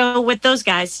do a show with those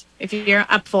guys if you're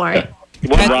up for it.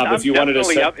 Well, Rob, I'm if you wanted to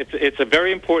definitely up. It's a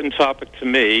very important topic to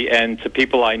me and to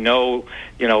people I know,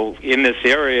 in this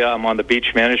area. I'm on the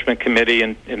beach management committee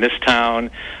in this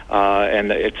town,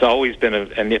 and it's always been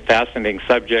a fascinating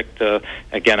subject.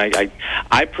 Again,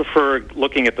 I prefer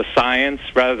looking at the science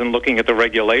rather than looking at the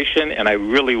regulation, and I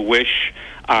really wish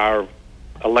our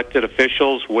elected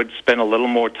officials would spend a little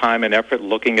more time and effort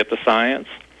looking at the science.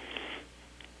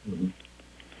 Mm-hmm.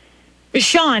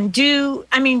 Sean, do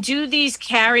these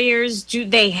carriers, do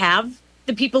they have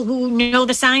the people who know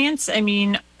the science? I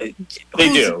mean, They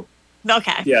do.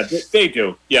 Okay. Yeah, they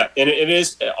do. Yeah, and it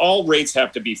is, all rates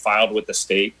have to be filed with the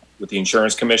state, with the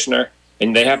insurance commissioner,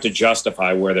 and they have to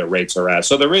justify where their rates are at.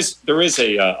 So there is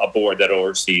a board that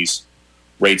oversees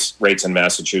rates in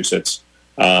Massachusetts.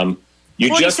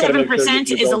 You just got to make sure that 47%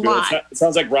 you is go a do it. lot. It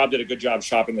sounds like Rob did a good job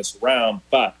shopping this around,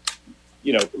 but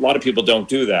a lot of people don't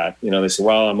do that. They say,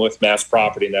 well, I'm with Mass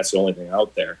Property and that's the only thing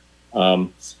out there.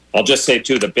 I'll just say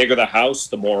too, the bigger the house,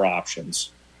 the more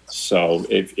options. So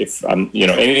if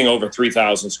anything over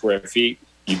 3,000 square feet,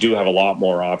 you do have a lot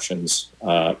more options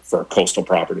for coastal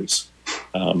properties.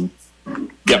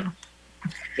 Yep.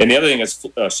 And the other thing is,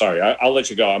 sorry, I'll let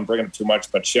you go. I'm bringing up too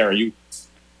much, but Sharon, you.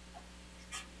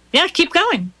 Yeah, keep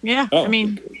going. Yeah. Oh.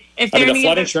 If The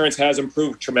flood insurance has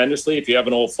improved tremendously. If you have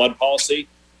an old flood policy,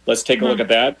 let's take a look at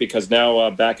that, because now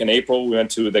back in April, we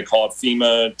went to, they call it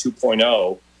FEMA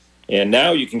 2.0. And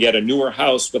now you can get a newer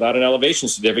house without an elevation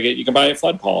certificate. You can buy a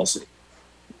flood policy.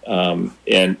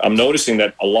 And I'm noticing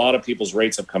that a lot of people's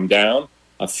rates have come down.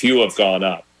 A few have gone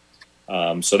up.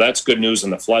 So that's good news on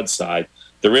the flood side.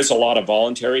 There is a lot of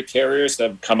voluntary carriers that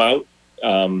have come out.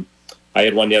 I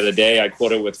had one the other day. I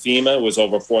quoted with FEMA. It was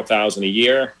over $4,000 a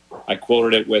year. I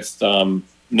quoted it with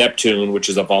Neptune, which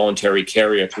is a voluntary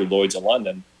carrier through Lloyd's of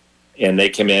London, and they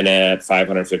came in at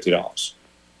 $550.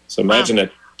 So imagine a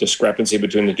discrepancy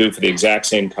between the two for the exact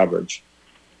same coverage.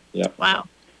 Yeah. Wow.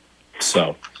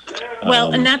 So.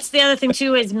 Well, and that's the other thing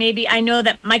too, is maybe I know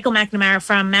that Michael McNamara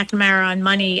from McNamara on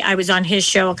Money, I was on his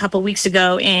show a couple weeks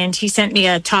ago, and he sent me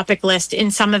a topic list,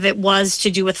 and some of it was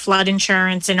to do with flood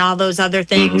insurance and all those other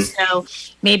things. Mm-hmm. So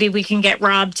maybe we can get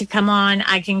Rob to come on.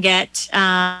 I can get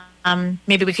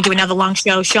Maybe we could do another long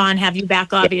show. Sean, have you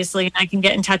back, obviously, and I can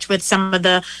get in touch with some of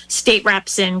the state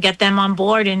reps and get them on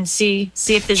board and see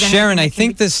if there's anything. Sharon, I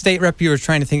think the state rep you were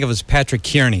trying to think of was Patrick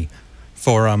Kearney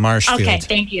for Marshfield. Okay,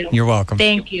 thank you. You're welcome.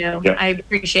 Thank you. Yep. I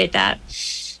appreciate that.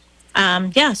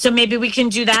 So maybe we can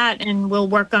do that, and we'll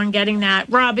work on getting that.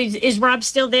 Rob, is Rob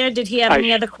still there? Did he have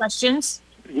any other questions?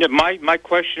 Yeah, my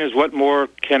question is, what more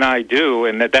can I do?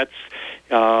 And that's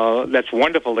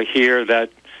wonderful to hear that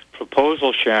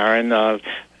proposal, Sharon.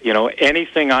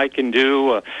 Anything I can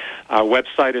do. Our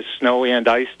website is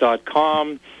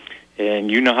snowandice.com,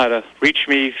 and you know how to reach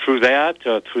me through that,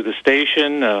 through the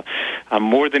station. I'm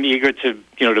more than eager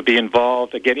to be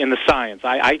involved again in the science.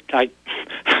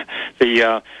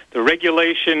 The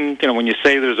regulation, when you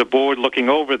say there's a board looking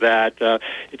over that,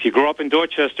 if you grew up in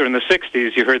Dorchester in the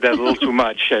 60s, you heard that a little too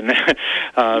much, and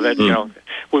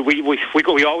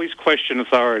we always question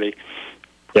authority.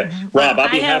 Yeah, Rob, I'll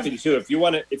be happy to.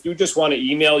 If you just want to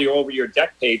email you over your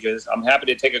deck pages, I'm happy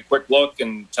to take a quick look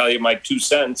and tell you my 2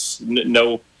 cents.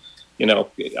 No,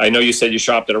 I know you said you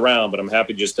shopped it around, but I'm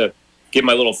happy just to give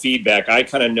my little feedback. I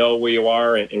kind of know where you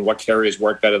are and what carriers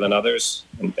work better than others.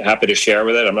 I'm happy to share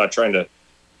with it. I'm not trying to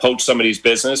poach somebody's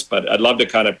business, but I'd love to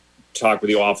kind of talk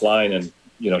with you offline and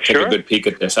take a good peek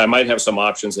at this. I might have some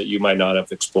options that you might not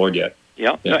have explored yet.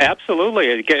 Yeah. No,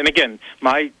 absolutely. And again,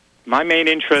 my main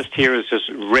interest here is just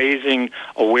raising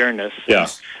awareness. Yeah.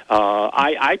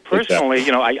 I personally,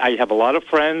 I have a lot of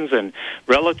friends and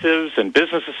relatives and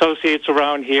business associates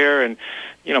around here, and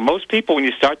most people, when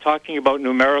you start talking about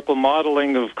numerical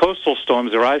modeling of coastal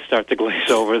storms, their eyes start to glaze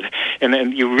over, and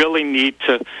then you really need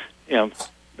to,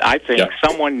 I think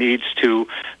someone needs to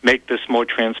make this more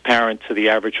transparent to the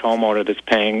average homeowner that's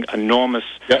paying enormous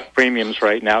premiums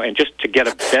right now, and just to get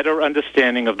a better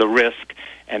understanding of the risk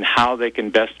and how they can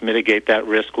best mitigate that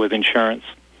risk with insurance.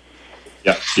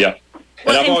 Yeah.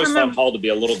 And I've always found Hull to be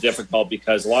a little difficult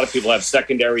because a lot of people have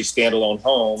secondary standalone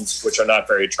homes, which are not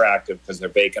very attractive because they're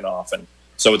vacant often.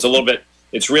 So it's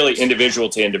it's really individual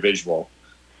to individual,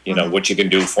 what you can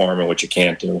do for them and what you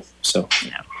can't do. So.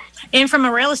 Yeah. And from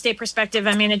a real estate perspective,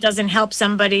 I mean, it doesn't help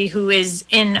somebody who is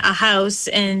in a house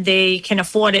and they can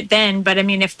afford it then. But I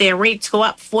mean, if their rates go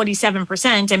up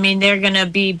 47%, I mean, they're going to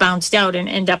be bounced out and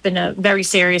end up in a very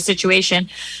serious situation.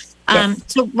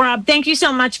 So, Rob, thank you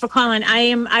so much for calling.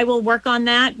 I will work on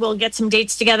that. We'll get some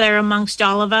dates together amongst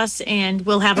all of us, and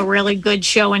we'll have a really good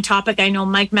show and topic. I know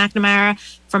Mike McNamara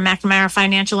from McNamara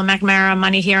Financial and McNamara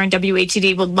Money here in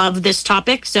WATD would love this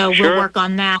topic, so we'll work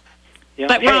on that. Yeah.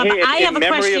 But Rob, I have a question. In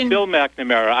memory of Bill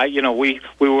McNamara,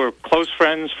 we were close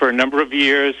friends for a number of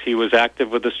years. He was active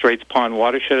with the Straits Pond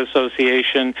Watershed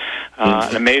Association.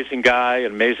 An amazing guy,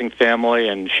 an amazing family,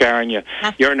 and Sharon,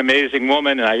 you're an amazing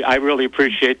woman, and I really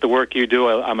appreciate the work you do.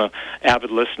 I'm an avid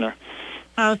listener.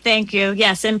 Oh, thank you.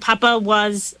 Yes, and Papa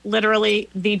was literally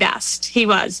the best. He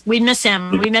was. We miss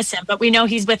him, but we know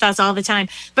he's with us all the time.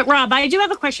 But Rob, I do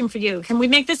have a question for you. Can we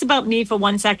make this about me for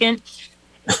 1 second?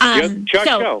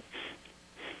 Go.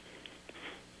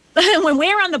 When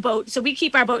we're on the boat, so we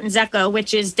keep our boat in Zecco,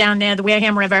 which is down there, the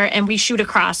Wareham River, and we shoot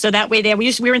across. So that way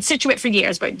we were in Scituate for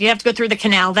years, but you have to go through the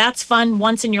canal. That's fun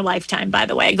once in your lifetime, by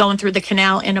the way, going through the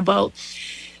canal in a boat.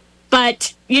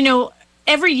 But,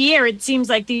 every year it seems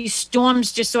like these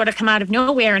storms just sort of come out of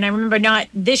nowhere. And I remember not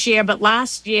this year, but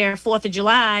last year, 4th of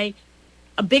July,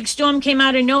 a big storm came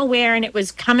out of nowhere, and it was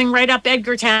coming right up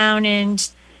Edgartown, and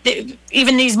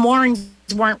even these moorings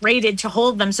weren't rated to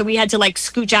hold them, so we had to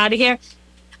scooch out of here.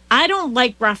 I don't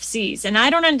like rough seas, and I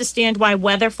don't understand why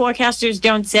weather forecasters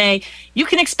don't say you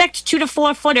can expect 2 to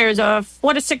 4 footers or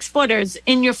 4 to 6 footers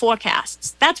in your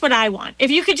forecasts. That's what I want.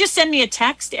 If you could just send me a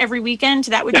text every weekend,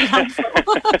 that would be helpful.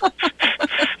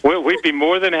 We'd be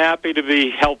more than happy to be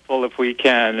helpful if we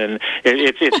can, and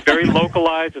it's very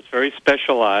localized, it's very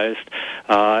specialized,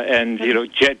 and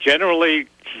generally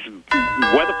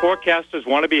weather forecasters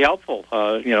want to be helpful.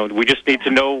 We just need to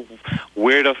know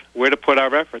where to put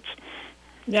our efforts.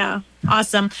 Yeah.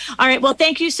 Awesome. All right. Well,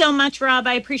 thank you so much, Rob.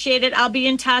 I appreciate it. I'll be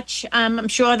in touch. I'm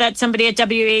sure that somebody at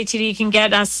WATD can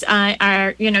get us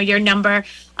your number.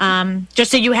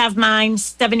 Just so you have mine,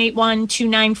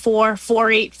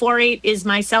 781-294-4848 is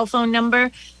my cell phone number.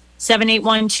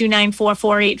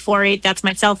 781-294-4848. That's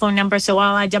my cell phone number. So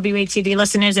all our WATD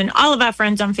listeners and all of our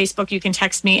friends on Facebook, you can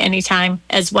text me anytime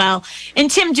as well. And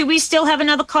Tim, do we still have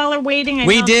another caller waiting?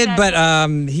 We did, but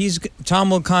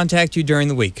Tom will contact you during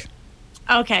the week.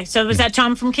 Okay, so was that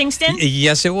Tom from Kingston?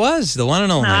 Yes, it was. The one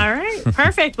and only. All right,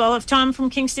 perfect. Well, if Tom from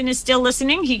Kingston is still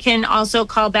listening, he can also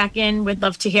call back in. We'd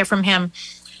love to hear from him.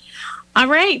 All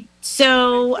right,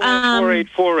 so...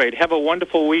 4848. Have a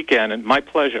wonderful weekend, and my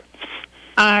pleasure.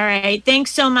 All right.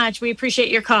 Thanks so much. We appreciate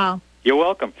your call. You're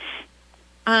welcome.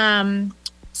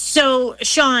 So,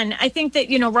 Sean, I think that,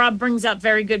 Rob brings up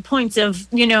very good points of,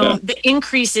 the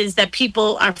increases that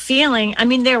people are feeling. I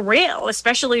mean, they're real,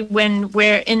 especially when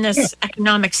we're in this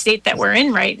economic state that we're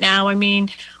in right now. I mean,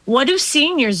 what do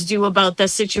seniors do about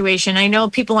this situation? I know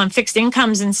people on fixed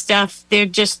incomes and stuff, they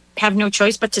just have no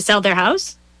choice but to sell their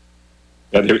house.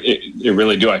 Yeah, they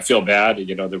really do. I feel bad.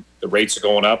 The rates are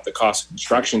going up. The cost of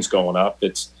construction's going up.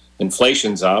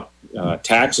 Inflation's up.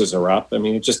 Taxes are up. I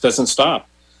mean, it just doesn't stop.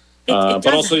 But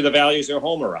also the values of your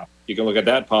home are up. You can look at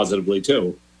that positively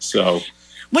too. So,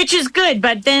 which is good.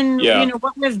 But then,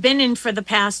 what we've been in for the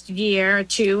past year or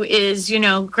two is,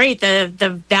 great.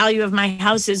 The value of my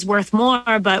house is worth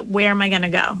more, but where am I going to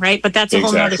go? Right. But that's a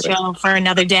whole other show for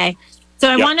another day. So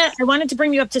I wanted to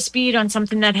bring you up to speed on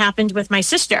something that happened with my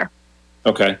sister.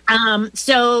 Okay.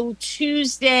 So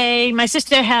Tuesday, my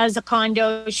sister has a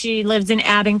condo. She lives in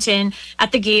Abington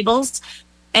at the Gables.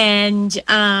 And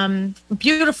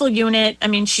beautiful unit. I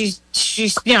mean, she's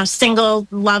single,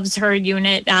 loves her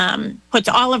unit, puts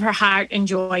all of her heart and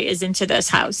joy is into this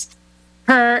house.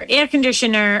 Her air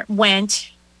conditioner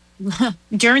went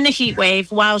during the heat wave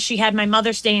while she had my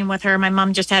mother staying with her. My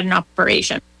mom just had an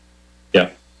operation.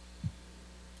 Yeah.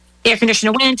 Air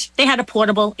conditioner went. They had a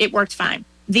portable. It worked fine.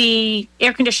 The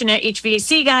air conditioner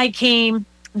HVAC guy came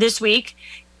this week.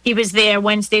 He was there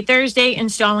Wednesday, Thursday,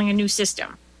 installing a new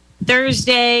system.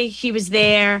 Thursday, he was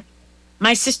there.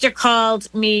 My sister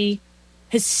called me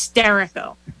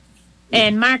hysterical.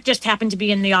 And Mark just happened to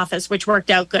be in the office, which worked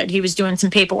out good. He was doing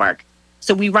some paperwork.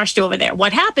 So we rushed over there.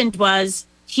 What happened was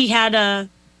he had a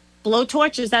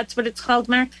blowtorch. Is that what it's called,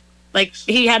 Mark? Like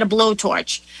he had a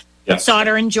blowtorch. Yeah.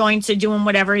 Soldering joints or doing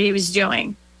whatever he was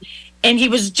doing. And he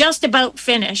was just about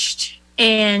finished.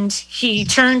 And he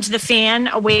turned the fan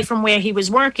away from where he was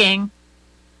working.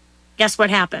 Guess what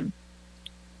happened?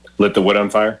 Lit the wood on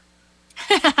fire?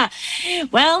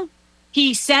 Well,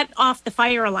 he set off the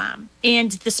fire alarm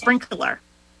and the sprinkler.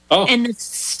 Oh. And the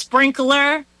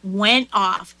sprinkler went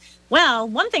off. Well,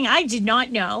 one thing I did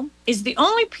not know is the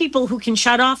only people who can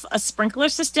shut off a sprinkler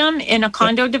system in a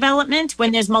condo development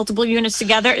when there's multiple units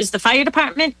together is the fire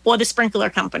department or the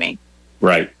sprinkler company.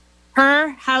 Right. Her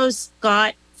house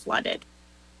got flooded.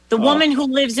 The woman who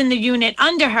lives in the unit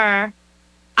under her,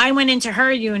 I went into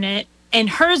her unit, and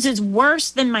hers is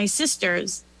worse than my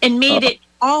sister's and made it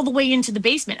all the way into the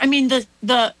basement. I mean,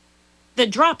 the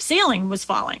drop ceiling was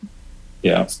falling.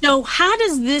 Yeah. So how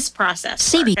does this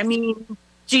process work? I mean,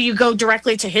 do you go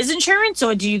directly to his insurance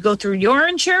or do you go through your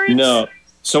insurance? No.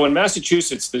 So in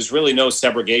Massachusetts, there's really no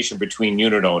segregation between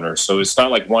unit owners. So it's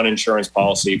not like one insurance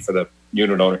policy for the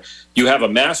unit owner. You have a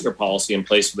master policy in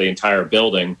place for the entire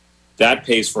building. That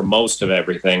pays for most of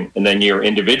everything. And then your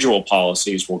individual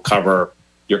policies will cover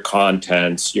your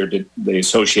contents, the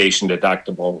association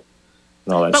deductible,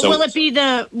 and all that. But will it be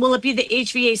the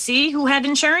HVAC who had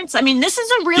insurance? I mean, this is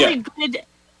a really good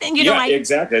thing.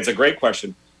 Exactly. It's a great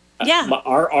question. Yeah.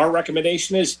 Our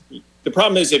recommendation is, the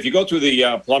problem is if you go through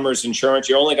the plumber's insurance,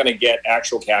 you're only going to get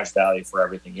actual cash value for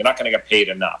everything. You're not going to get paid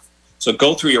enough. So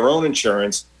go through your own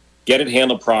insurance, get it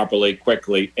handled properly,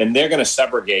 quickly, and they're going to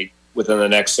subrogate within the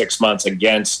next 6 months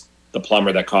against the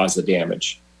plumber that caused the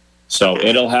damage. So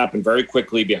it'll happen very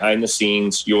quickly behind the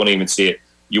scenes. You won't even see it.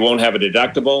 You won't have a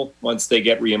deductible once they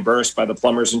get reimbursed by the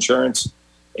plumber's insurance.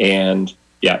 And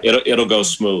it'll go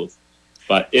smooth.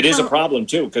 But it is a problem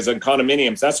too, because in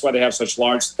condominiums, that's why they have such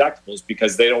large deductibles,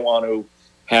 because they don't want to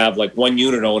have like one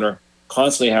unit owner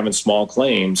constantly having small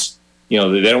claims. They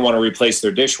don't want to replace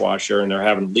their dishwasher and they're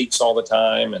having leaks all the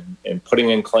time and putting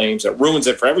in claims. It ruins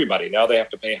it for everybody. Now they have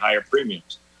to pay higher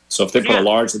premiums. So if they put a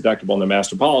large deductible in the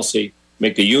master policy,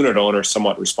 make the unit owner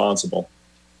somewhat responsible.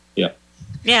 Yeah.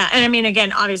 Yeah. And I mean,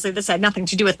 again, obviously this had nothing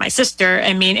to do with my sister.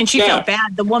 I mean, and she felt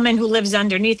bad. The woman who lives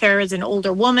underneath her is an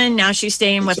older woman. Now she's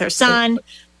staying with her son.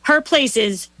 Her place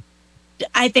is,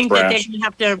 I think that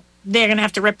they're going to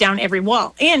have to rip down every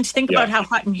wall. And think about how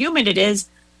hot and humid it is.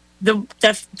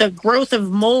 The growth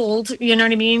of mold, you know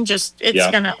what I mean? Just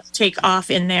it's going to take off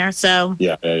in there. So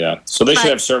So they should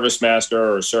have Service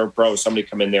Master or ServPro, somebody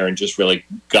come in there and just really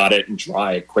gut it and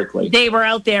dry it quickly. They were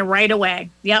out there right away.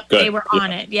 Yep, good. They were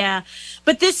on it. Yeah,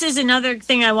 but this is another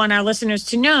thing I want our listeners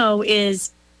to know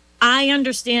is I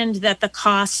understand that the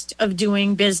cost of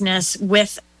doing business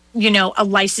with a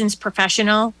licensed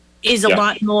professional is a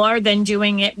lot more than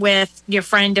doing it with your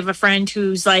friend of a friend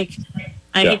who's like.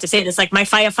 I hate to say this, like my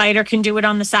firefighter can do it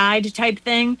on the side type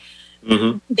thing.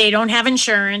 Mm-hmm. They don't have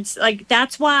insurance. Like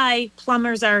that's why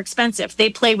plumbers are expensive. They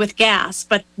play with gas,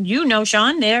 but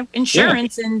Sean, their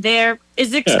insurance and their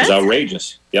is expensive. It's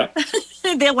outrageous. Yeah.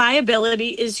 Their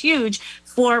liability is huge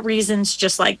for reasons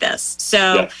just like this. So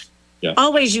Yeah. Yeah.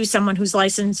 always use someone who's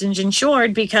licensed and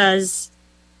insured, because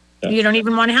you don't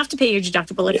even want to have to pay your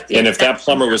deductible. If that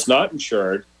plumber was not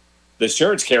insured, the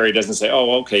insurance carrier doesn't say,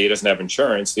 oh, okay, he doesn't have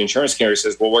insurance. The insurance carrier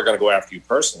says, well, we're going to go after you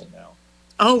personally now.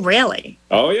 Oh, really?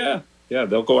 Oh, yeah. Yeah,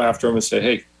 they'll go after him and say,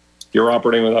 hey, you're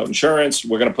operating without insurance.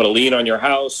 We're going to put a lien on your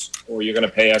house, or you're going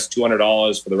to pay us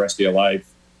 $200 for the rest of your life.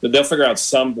 They'll figure out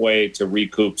some way to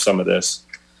recoup some of this.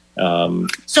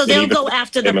 So they'll go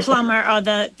after the plumber or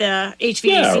the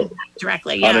HVAC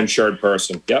directly. Yeah. Uninsured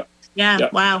person. Yep. Yeah.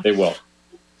 Yep. Wow. They will.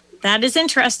 That is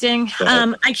interesting.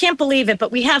 I can't believe it,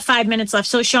 but we have 5 minutes left.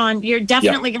 So, Sean, you're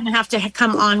definitely going to have to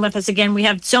come on with us again. We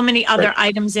have so many other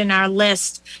items in our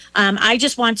list. I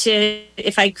just want to,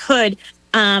 if I could,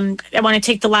 I want to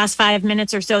take the last 5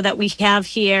 minutes or so that we have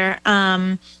here.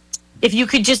 If you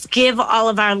could just give all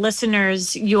of our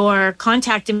listeners your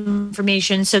contact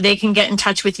information so they can get in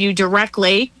touch with you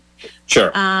directly.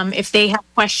 Sure. If they have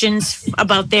questions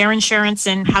about their insurance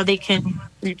and how they can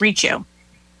reach you.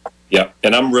 Yeah,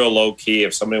 and I'm real low key.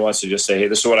 If somebody wants to just say, hey,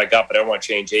 this is what I got, but I don't want to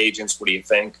change agents, what do you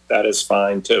think? That is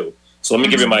fine too. So let me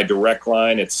give you my direct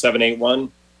line. It's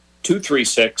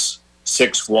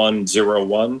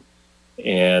 781-236-6101.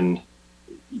 And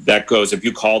that goes, if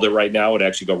you called it right now, it would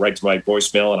actually go right to my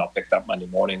voicemail, and I'll pick it up Monday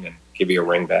morning and give you a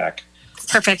ring back.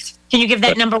 Perfect. Can you give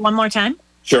that number one more time?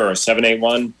 Sure,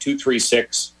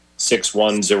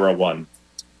 781-236-6101.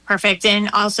 Perfect. And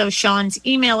also Sean's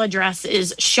email address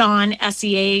is Sean,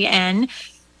 SEAN,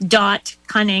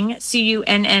 .Cunning,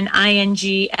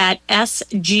 CUNNING, at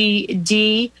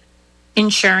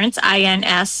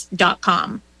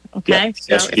sgdinsurance.com. Okay. Yep,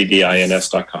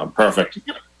 sgdins.com. Perfect.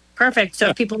 Perfect. So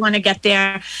if people want to get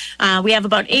there, we have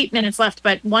about 8 minutes left.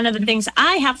 But one of the things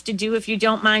I have to do, if you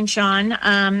don't mind, Sean,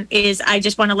 is I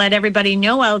just want to let everybody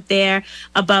know out there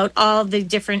about all the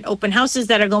different open houses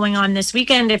that are going on this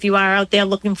weekend. If you are out there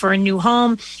looking for a new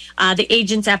home, the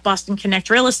agents at Boston Connect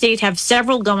Real Estate have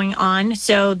several going on.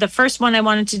 So the first one I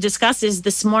wanted to discuss is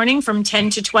this morning from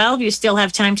 10 to 12. You still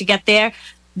have time to get there.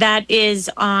 That is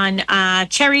on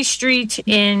Cherry Street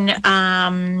in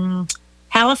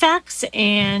Halifax,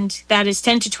 and that is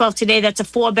 10 to 12 today. That's a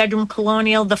 4-bedroom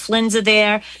colonial. The Flynns are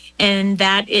there, and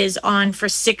that is on for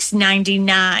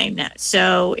 $699.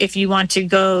 So if you want to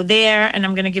go there, and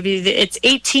I'm going to give you it's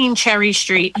 18 Cherry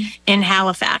Street in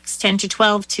Halifax, 10 to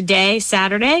 12 today,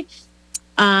 Saturday.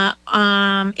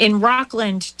 In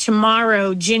Rockland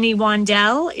tomorrow, Ginny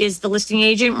Wandell is the listing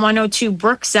agent. 102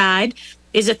 Brookside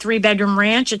is a 3-bedroom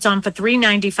ranch. It's on for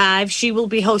 $395. She will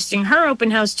be hosting her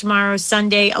open house tomorrow,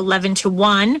 Sunday, 11 to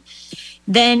 1.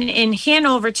 Then in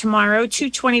Hanover tomorrow,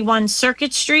 221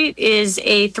 Circuit Street is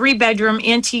a 3-bedroom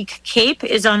antique cape,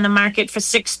 is on the market for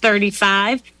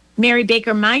 $635. Mary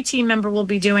Baker, my team member, will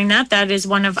be doing that. That is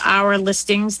one of our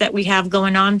listings that we have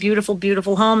going on. Beautiful,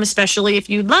 beautiful home, especially if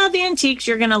you love antiques,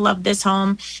 you're going to love this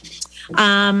home.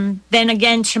 Then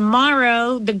again,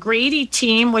 tomorrow, the Grady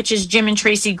team, which is Jim and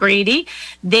Tracy Grady,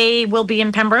 they will be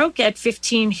in Pembroke at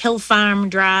 15 Hill Farm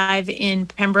Drive in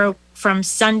Pembroke from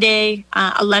Sunday,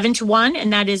 11 to 1.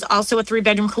 And that is also a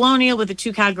 3-bedroom colonial with a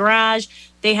 2-car garage.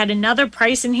 They had another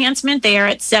price enhancement. They are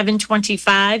at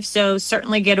 $725. So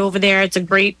certainly get over there. It's a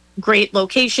great, great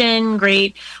location,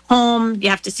 great home. You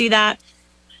have to see that.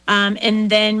 And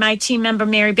then my team member,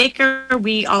 Mary Baker,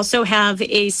 we also have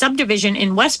a subdivision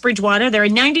in West Bridgewater. There are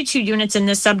 92 units in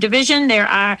this subdivision. There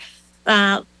are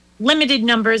limited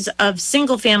numbers of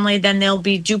single family, then there'll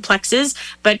be duplexes.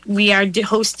 But we are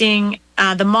hosting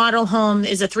the model home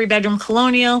is a 3-bedroom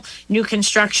colonial, new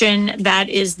construction that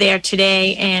is there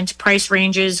today, and price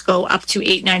ranges go up to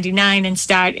 $899 and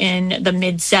start in the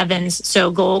mid-7s.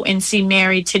 So go and see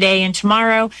Mary today and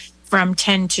tomorrow from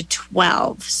 10 to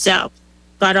 12. So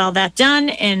got all that done,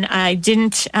 and I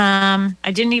didn't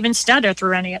even stutter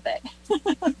through any of it.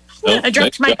 I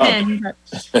dropped my pen.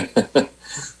 But,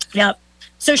 yep.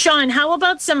 So, Sean, how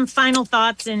about some final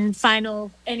thoughts and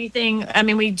final anything? I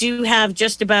mean, we do have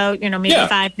just about, maybe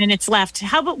 5 minutes left.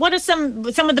 How about what are some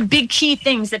of the big key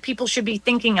things that people should be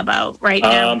thinking about right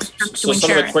now? So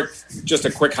some of the just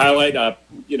a quick highlight. I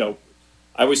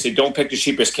always say don't pick the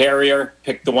cheapest carrier.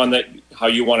 Pick the one that how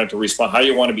you want it to respond, how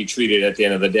you want to be treated at the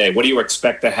end of the day. What do you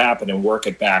expect to happen, and work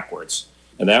it backwards.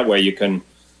 And that way you can,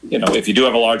 if you do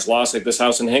have a large loss like this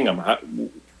house in Hingham,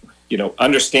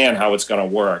 understand how it's going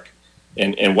to work.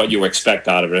 And what you expect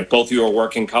out of it. If both of you are a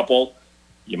working couple,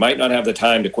 you might not have the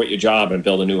time to quit your job and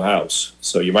build a new house.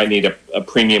 So you might need a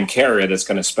premium carrier that's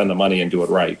going to spend the money and do it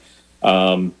right.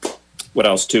 What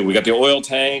else, too? We got the oil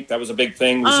tank. That was a big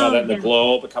thing. We saw that in the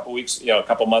Globe a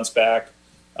couple months back.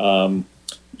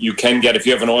 You can get, if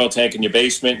you have an oil tank in your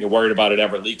basement, you're worried about it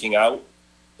ever leaking out,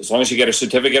 As long as you get a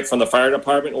certificate from the fire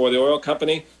department or the oil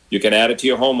company, you can add it to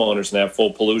your homeowners and have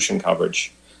full pollution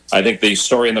coverage. I think the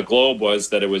story in the Globe was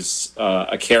that it was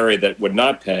a carrier that would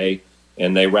not pay,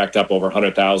 and they racked up over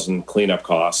 $100,000 cleanup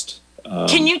cost.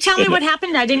 Can you tell me what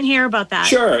happened? I didn't hear about that.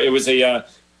 Sure. It was a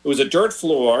dirt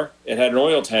floor. It had an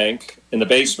oil tank in the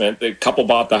basement. The couple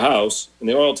bought the house, and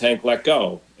the oil tank let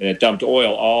go, and it dumped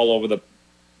oil all over the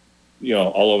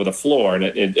floor, and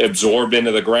it absorbed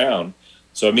into the ground.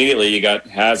 So immediately you got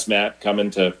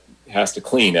hazmat has to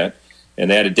clean it, and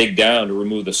they had to dig down to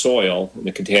remove the soil and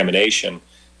the contamination.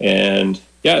 And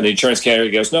the insurance carrier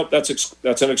goes, nope, that's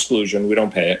an exclusion. We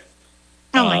don't pay it.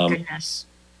 Oh my goodness.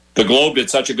 The Globe did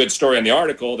such a good story on the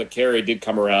article. The carrier did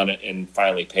come around and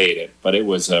finally paid it, but it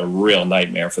was a real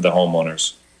nightmare for the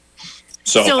homeowners.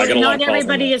 So I got a lot of calls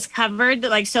everybody is covered.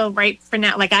 Like, so right for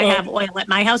now, like I have oil at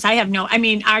my house. I have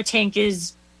our tank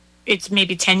it's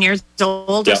maybe 10 years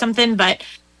old or something. But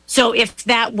so if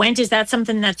that went, is that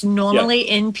something that's normally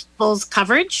in people's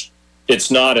coverage?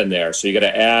 It's not in there. So you got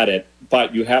to add it,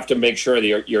 but you have to make sure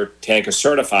that your tank is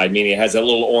certified, meaning it has a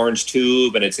little orange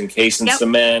tube and it's encased in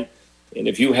cement. And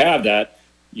if you have that,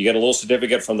 you get a little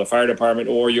certificate from the fire department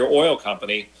or your oil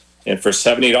company. And for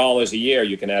 $70 a year,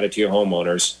 you can add it to your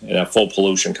homeowners and have full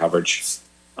pollution coverage.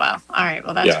 Wow. All right.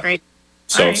 Well, that's great.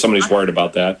 So if somebody's worried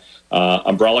about that.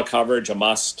 Umbrella coverage, a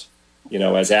must.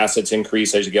 As assets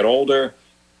increase as you get older,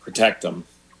 protect them.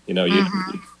 You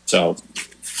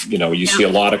see a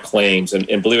lot of claims.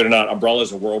 And believe it or not, umbrella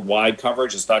is a worldwide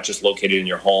coverage. It's not just located in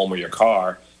your home or your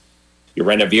car. You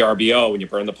rent a VRBO and you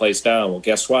burn the place down. Well,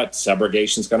 guess what?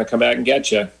 Subrogation is going to come back and get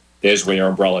you. There's where your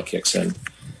umbrella kicks in.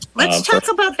 Let's talk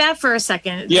about that for a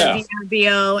second. Yeah. The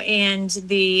VRBO and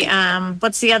the,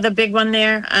 what's the other big one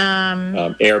there?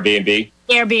 Airbnb.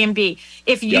 Airbnb.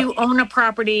 If you own a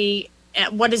property,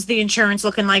 what is the insurance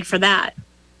looking like for that?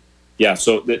 Yeah,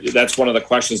 so that's one of the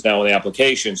questions now in the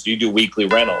applications. Do you do weekly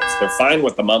rentals? They're fine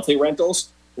with the monthly rentals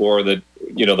or the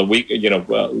week,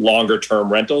 longer term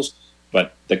rentals.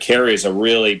 But the carriers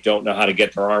really don't know how to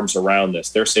get their arms around this.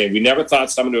 They're saying, we never thought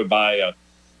someone would buy a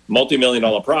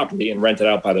multi-million-dollar property and rent it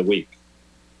out by the week.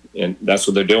 And that's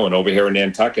what they're doing over here in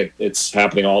Nantucket. It's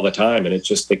happening all the time. And it's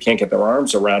just, they can't get their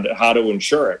arms around it, how to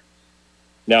insure it.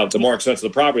 Now, the more expensive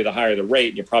the property, the higher the rate,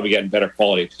 and you're probably getting better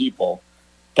quality people.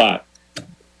 But,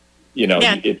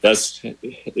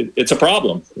 it's a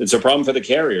problem. It's a problem for the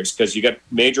carriers because you get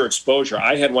major exposure.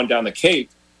 I had one down the Cape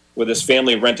where this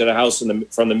family rented a house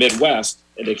from the Midwest,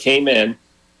 and they came in,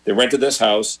 they rented this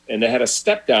house, and they had a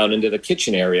step down into the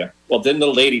kitchen area. Well, didn't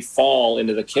the lady fall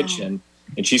into the kitchen?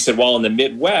 And she said, well, in the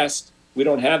Midwest, we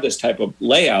don't have this type of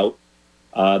layout.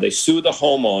 They sued the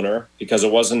homeowner because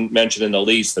it wasn't mentioned in the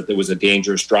lease that there was a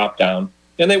dangerous drop down,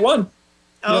 and they won.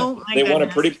 They won a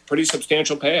pretty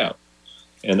substantial payout.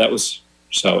 And that was,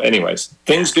 so anyways,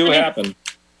 things do happen.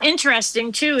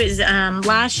 Interesting too is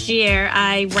last year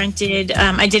I rented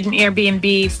I did an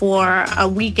Airbnb for a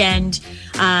weekend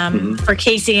for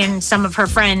Casey and some of her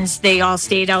friends. They all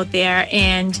stayed out there,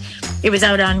 and it was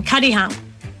out on Cuttyhunk.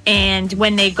 And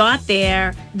when they got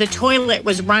there, the toilet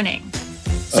was running.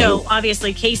 So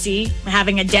obviously Casey,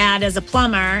 having a dad as a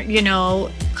plumber,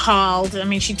 called. I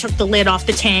mean, she took the lid off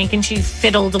the tank and she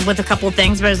fiddled with a couple of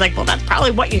things. But I was like, well, that's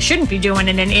probably what you shouldn't be doing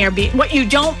in an Airbnb. What you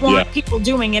don't want people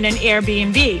doing in an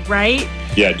Airbnb, right?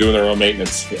 Yeah, doing their own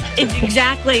maintenance.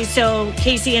 Exactly. So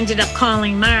Casey ended up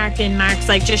calling Mark, and Mark's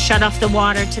like, just shut off the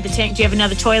water to the tank. Do you have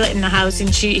another toilet in the house? And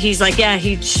he's like, yeah.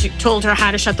 She told her how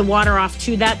to shut the water off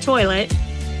to that toilet.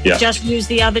 Yeah. Just use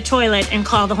the other toilet and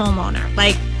call the homeowner.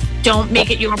 Like, don't make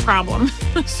it your problem.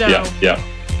 So yeah.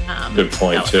 Good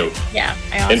point too. Yeah.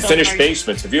 And finished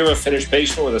basements. Have you ever finished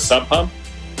basement with a sub pump?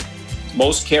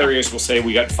 Most carriers will say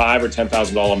we got $5,000 or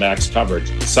 $10,000 max coverage.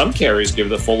 Some carriers give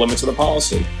the full limits of the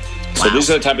policy. So these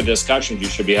are the type of discussions you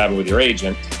should be having with your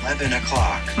agent. 11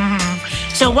 o'clock.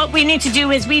 So what we need to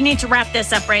do is we need to wrap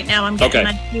this up right now. I'm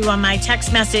getting you on my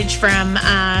text message from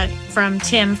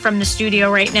Tim from the studio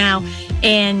right now.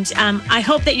 And I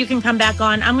hope that you can come back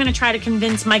on. I'm going to try to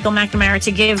convince Michael McNamara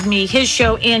to give me his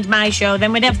show and my show.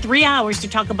 Then we'd have 3 hours to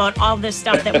talk about all this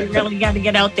stuff that we really got to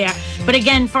get out there. But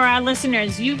again, for our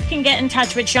listeners, you can get in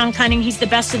touch with Sean Cunning. He's the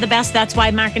best of the best. That's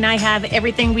why Mark and I have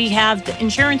everything we have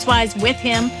insurance-wise with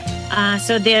him.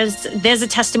 So there's a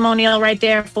testimonial right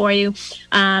there for you.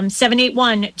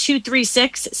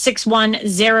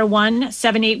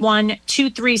 781-236-6101,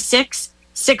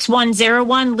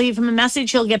 781-236-6101. Leave him a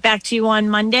message. He'll get back to you on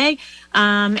Monday.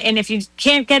 And if you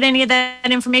can't get any of that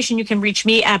information, you can reach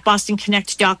me at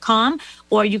bostonconnect.com,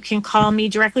 or you can call me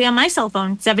directly on my cell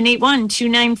phone,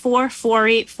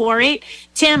 781-294-4848.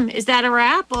 Tim, is that a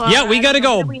wrap? Yeah, we got to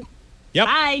go. Yep.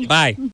 Bye. Bye.